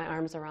throw my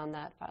arms around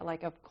that.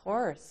 Like, of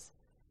course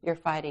you're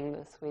fighting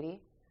this,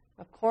 sweetie.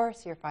 Of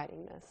course you're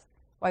fighting this.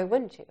 Why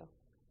wouldn't you?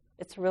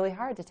 It's really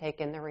hard to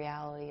take in the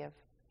reality of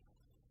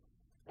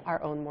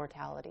our own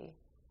mortality.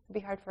 It'd be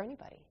hard for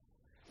anybody.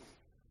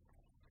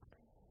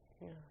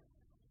 Yeah.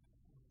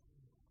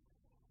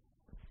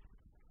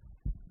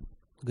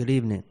 Good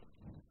evening.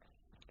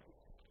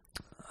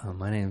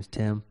 My name's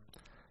Tim,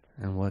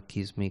 and what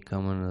keeps me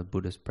coming to the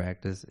Buddhist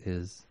practice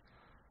is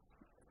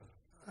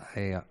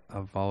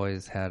I've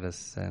always had a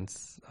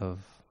sense of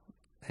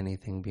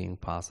anything being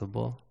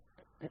possible,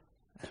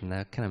 and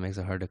that kind of makes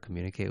it hard to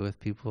communicate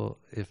with people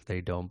if they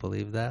don't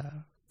believe that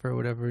for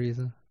whatever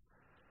reason.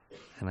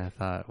 And I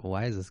thought,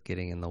 why is this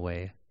getting in the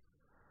way?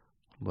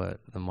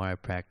 But the more I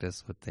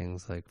practice with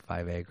things like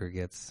 5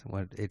 aggregates,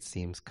 it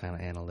seems kind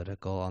of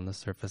analytical on the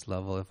surface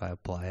level. If I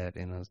apply it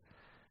in a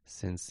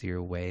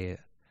sincere way,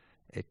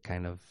 it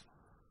kind of,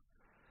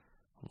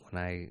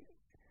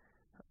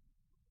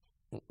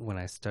 when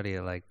I study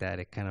it like that,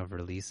 it kind of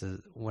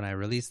releases, when I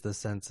release the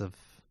sense of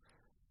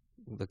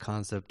the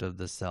concept of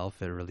the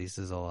self, it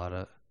releases a lot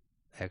of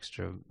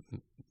extra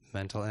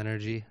mental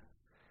energy,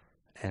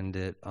 and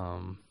it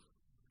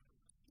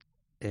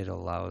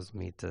allows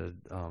me to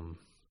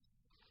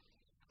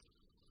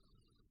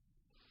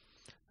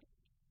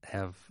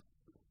have,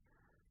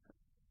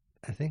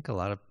 I think a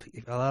lot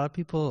of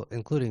people,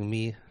 including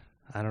me,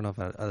 I don't know if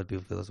other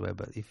people feel this way,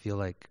 but you feel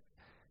like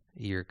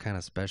you're kind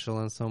of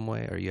special in some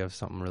way, or you have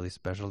something really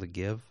special to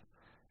give,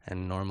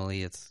 and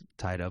normally it's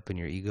tied up in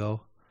your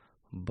ego,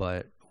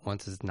 but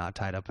once it's not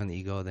tied up in the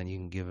ego, then you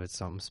can give it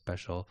something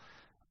special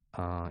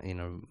in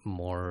a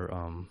more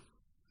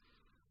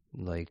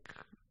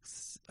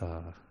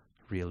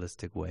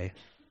realistic way,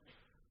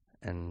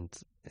 and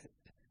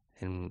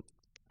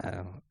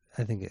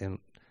I think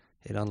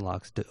it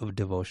unlocks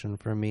devotion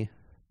for me.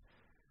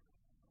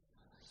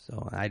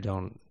 So I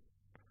don't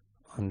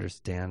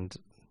understand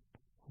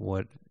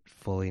what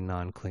fully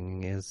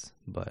non-clinging is,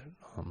 but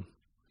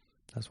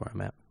that's where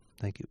I'm at.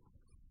 Thank you.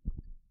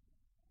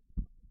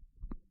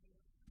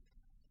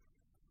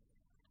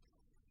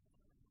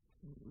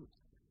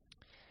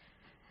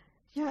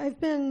 Yeah, I've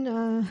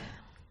been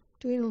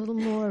doing a little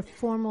more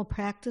formal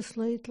practice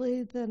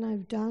lately than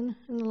I've done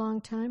in a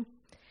long time.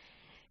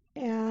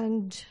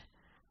 And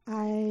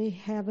I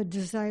have a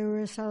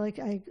desirous, I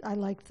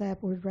like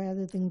that word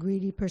rather than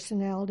greedy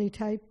personality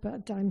type,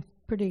 but I'm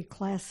pretty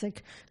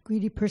classic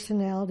greedy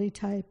personality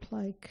type.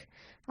 Like,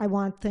 I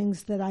want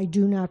things that I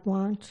do not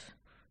want,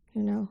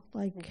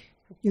 like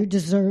your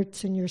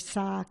desserts and your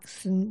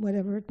socks and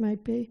whatever it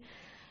might be.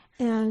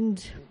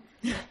 And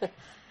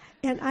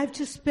I've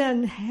just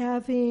been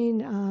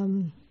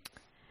having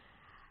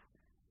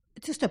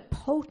just a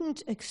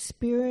potent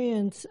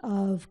experience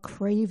of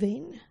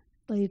craving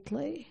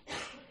lately.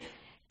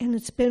 And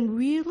it's been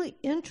really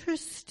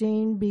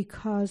interesting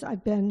because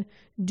I've been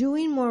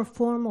doing more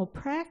formal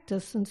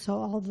practice. And so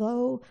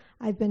although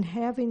I've been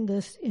having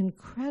this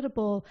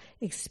incredible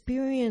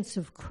experience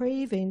of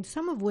craving,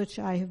 some of which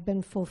I have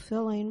been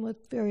fulfilling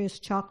with various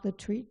chocolate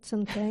treats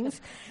and things,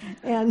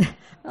 and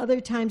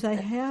other times I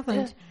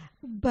haven't.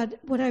 But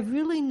what I've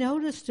really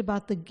noticed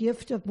about the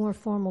gift of more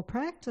formal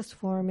practice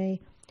for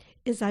me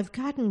is I've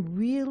gotten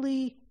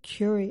really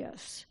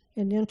curious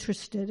and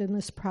interested in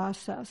this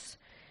process.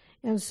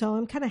 And so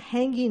I'm kind of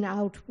hanging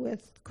out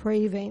with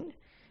craving.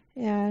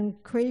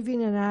 And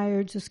craving and I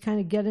are just kind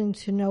of getting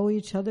to know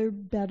each other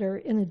better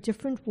in a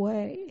different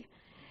way.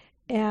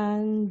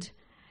 And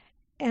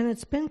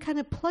it's been kind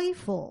of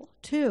playful,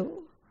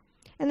 too.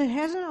 And it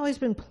hasn't always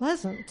been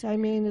pleasant. I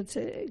mean, it's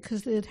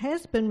because it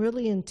has been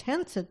really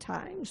intense at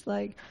times.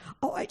 Like,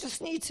 oh, I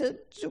just need to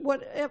do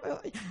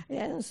whatever.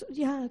 And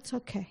yeah, it's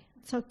okay.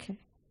 It's okay.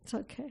 It's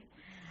okay.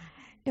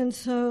 And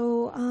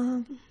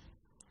so...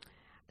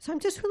 So I'm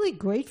just really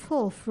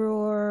grateful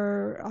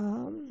for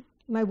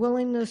my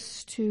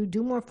willingness to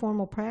do more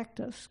formal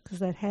practice, because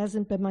that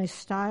hasn't been my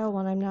style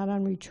when I'm not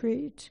on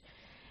retreat.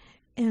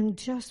 And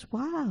just,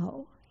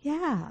 wow,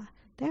 yeah,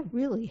 that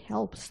really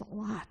helps a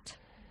lot.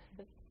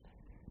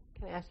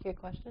 Can I ask you a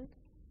question?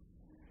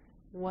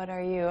 What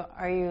are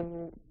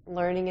you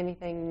learning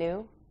anything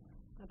new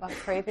about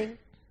craving?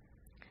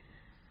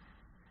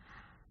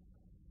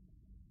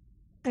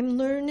 I'm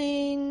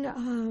learning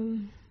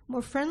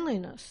more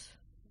friendliness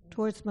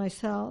towards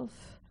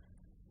myself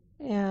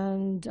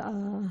and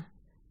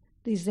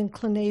these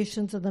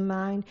inclinations of the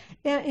mind.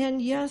 And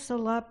yes, a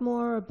lot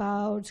more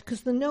about,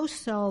 because the no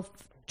self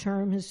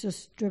term has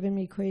just driven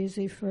me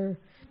crazy for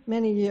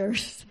many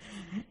years.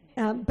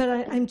 But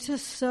I'm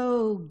just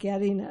so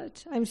getting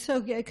it. I'm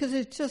so because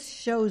it just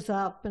shows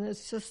up and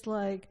it's just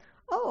like,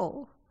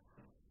 oh,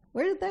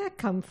 where did that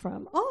come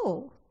from?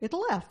 Oh, it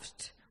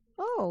left.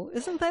 Oh,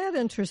 isn't that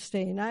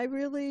interesting? I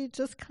really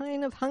just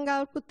kind of hung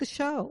out with the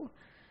show.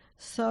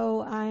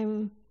 So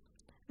I'm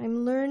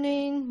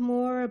learning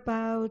more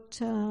about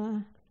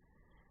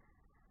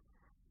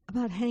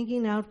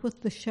hanging out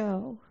with the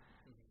show.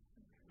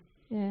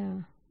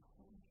 Yeah.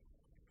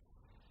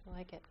 I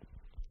like it.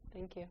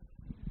 Thank you.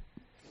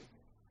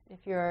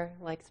 If you're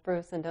like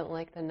Spruce and don't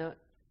like the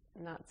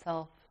not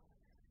self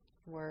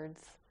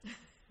words,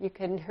 you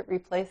can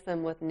replace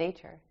them with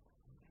nature.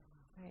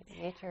 Right?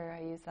 Nature,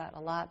 I use that a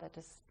lot. That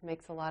just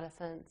makes a lot of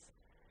sense.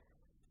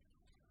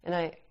 And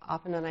I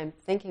often, when I'm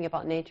thinking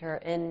about nature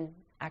in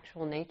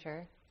actual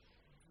nature,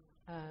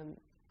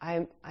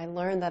 I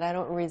learn that I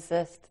don't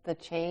resist the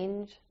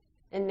change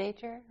in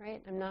nature,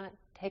 right? I'm not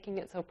taking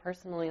it so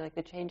personally, like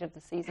the change of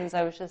the seasons.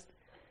 I was just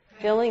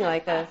feeling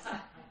like this,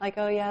 like,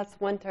 oh yeah, it's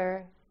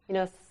winter.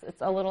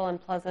 It's a little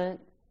unpleasant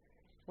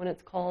when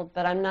it's cold,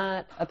 but I'm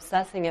not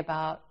obsessing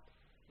about,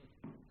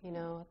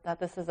 that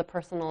this is a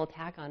personal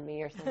attack on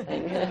me or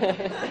something.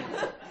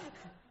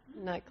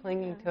 Not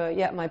clinging to it.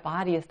 Yet my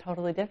body is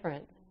totally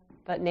different,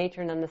 but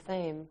nature none the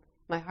same.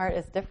 My heart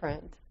is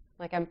different.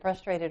 Like I'm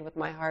frustrated with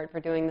my heart for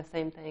doing the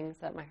same things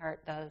that my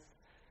heart does.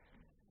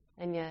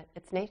 And yet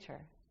it's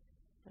nature.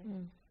 Like,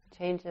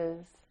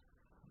 changes,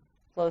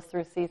 flows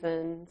through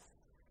seasons.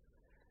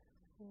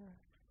 Yeah.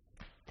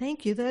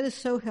 Thank you. That is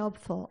so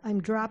helpful.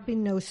 I'm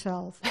dropping no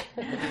self.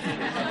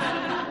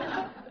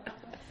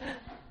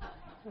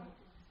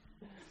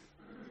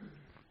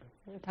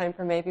 Time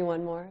for maybe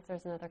one more, if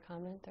there's another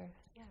comment. Or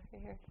yeah,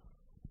 you're here.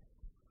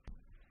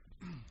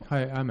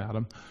 Hi, I'm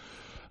Adam.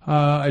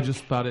 I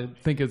just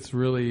think it's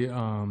really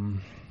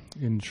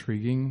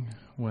intriguing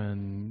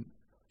when,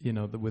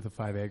 with the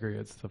five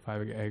aggregates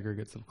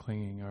of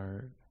clinging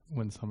are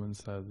when someone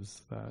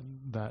says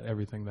that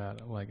everything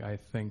that like I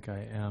think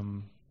I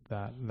am,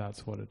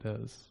 that's what it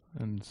is.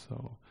 And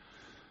so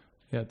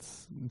yeah,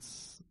 it's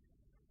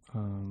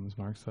as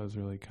Mark says,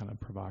 really kind of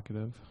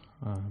provocative.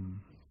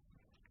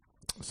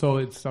 So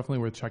it's definitely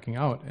worth checking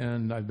out,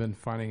 and I've been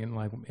finding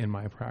in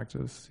my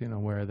practice,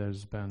 where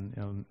there's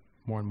been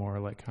more and more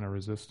like kind of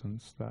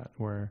resistance that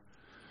where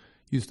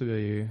used to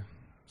be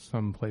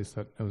some place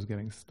that I was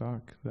getting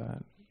stuck,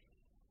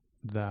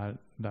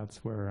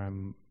 that's where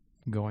I'm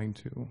going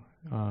to,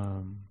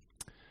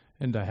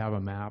 and to have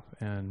a map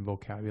and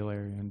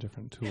vocabulary and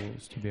different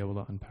tools to be able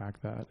to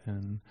unpack that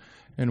and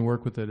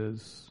work with it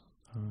is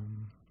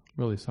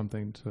really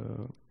something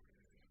to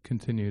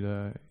continue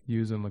to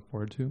use and look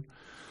forward to.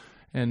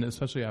 And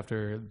especially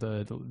after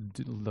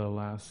the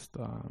last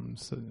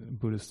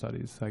Buddhist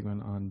studies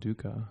segment on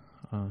dukkha,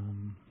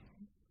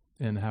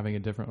 and having a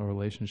different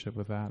relationship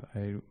with that,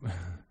 I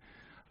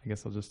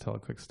guess I'll just tell a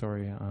quick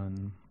story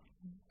on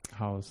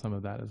how some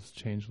of that has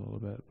changed a little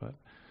bit. But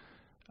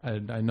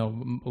I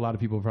know a lot of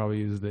people probably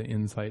use the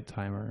insight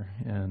timer,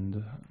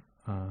 and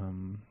I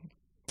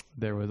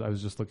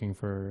was just looking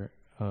for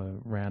a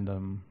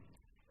random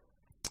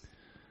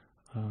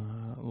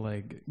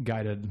like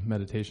guided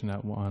meditation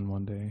on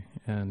one day,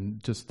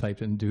 and just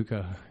typed in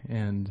dukkha,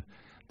 and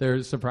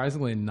there's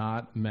surprisingly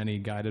not many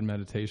guided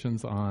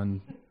meditations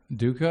on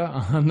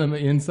dukkha on the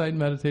insight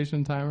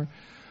meditation timer.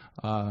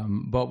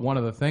 But one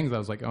of the things I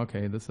was like,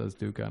 okay, this says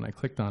dukkha, and I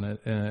clicked on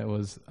it, and it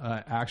was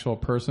an actual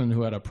person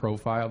who had a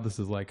profile. This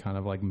is like kind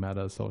of like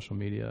meta social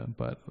media,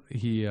 but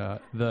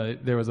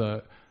there was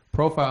a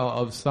profile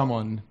of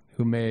someone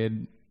who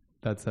made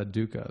that said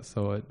dukkha.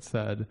 So it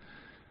said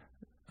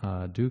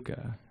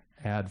dukkha,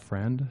 add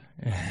friend,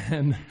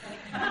 and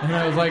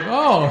I was like,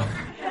 oh,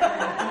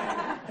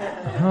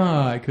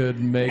 I could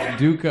make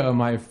dukkha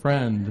my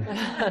friend,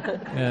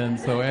 and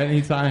so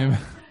anytime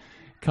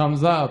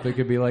comes up, it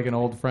could be like an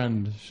old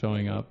friend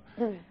showing up,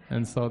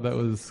 and so that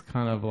was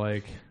kind of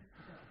like,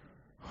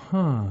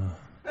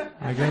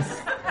 I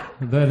guess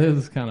that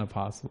is kind of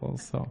possible.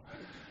 So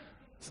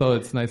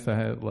it's nice to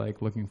have,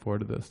 like, looking forward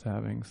to this, to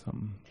having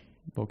some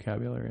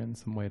vocabulary and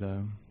some way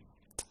to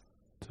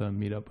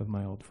meet up with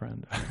my old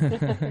friend.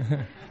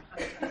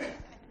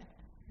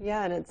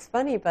 Yeah, and it's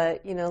funny,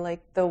 but,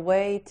 like the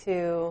way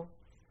to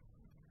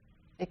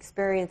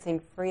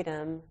experiencing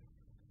freedom,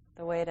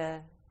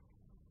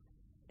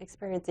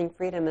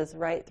 is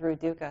right through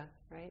dukkha,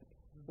 right?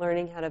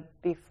 Learning how to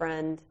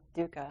befriend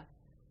dukkha.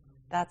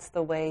 That's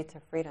the way to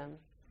freedom.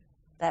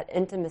 That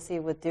intimacy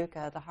with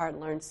dukkha, the heart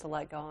learns to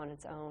let go on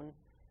its own,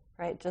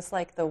 right? Just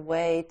like the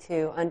way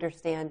to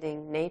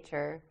understanding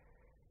nature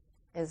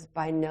is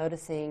by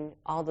noticing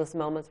all those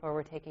moments where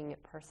we're taking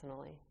it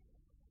personally.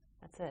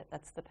 That's it.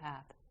 That's the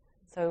path.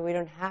 So we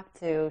don't have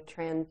to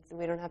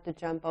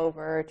jump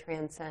over or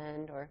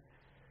transcend or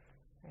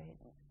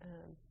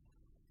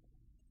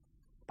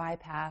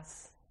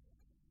bypass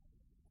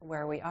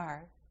where we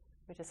are.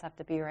 We just have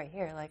to be right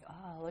here, like,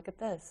 oh, look at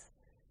this.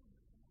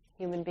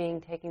 Human being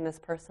taking this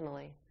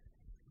personally.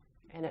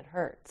 And it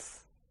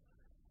hurts.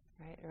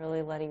 Right?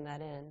 Really letting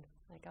that in.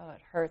 Like, oh, it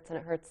hurts, and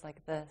it hurts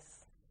like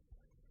this.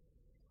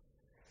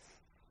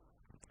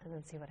 And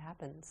then see what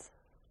happens.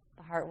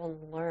 The heart will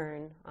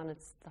learn,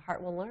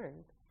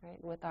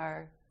 right? With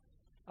our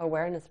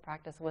awareness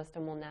practice,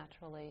 wisdom will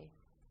naturally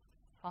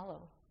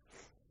follow.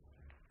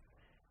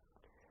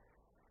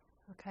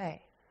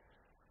 Okay.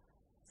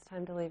 It's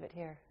time to leave it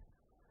here.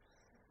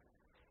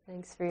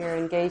 Thanks for your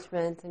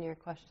engagement and your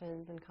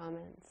questions and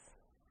comments.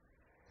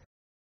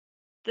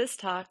 This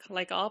talk,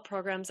 like all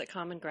programs at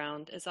Common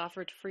Ground, is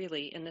offered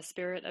freely in the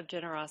spirit of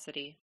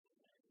generosity.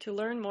 To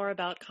learn more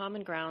about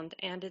Common Ground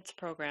and its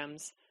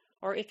programs,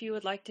 or if you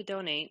would like to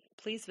donate,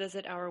 please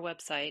visit our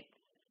website,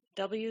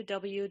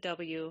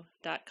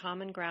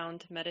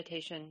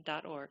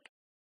 www.commongroundmeditation.org.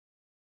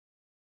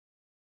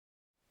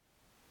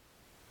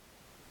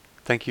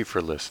 Thank you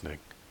for listening.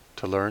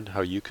 To learn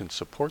how you can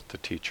support the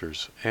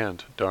teachers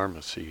and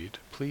Dharma Seed,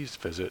 please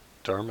visit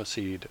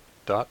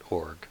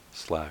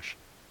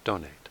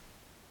dharmaseed.org/donate.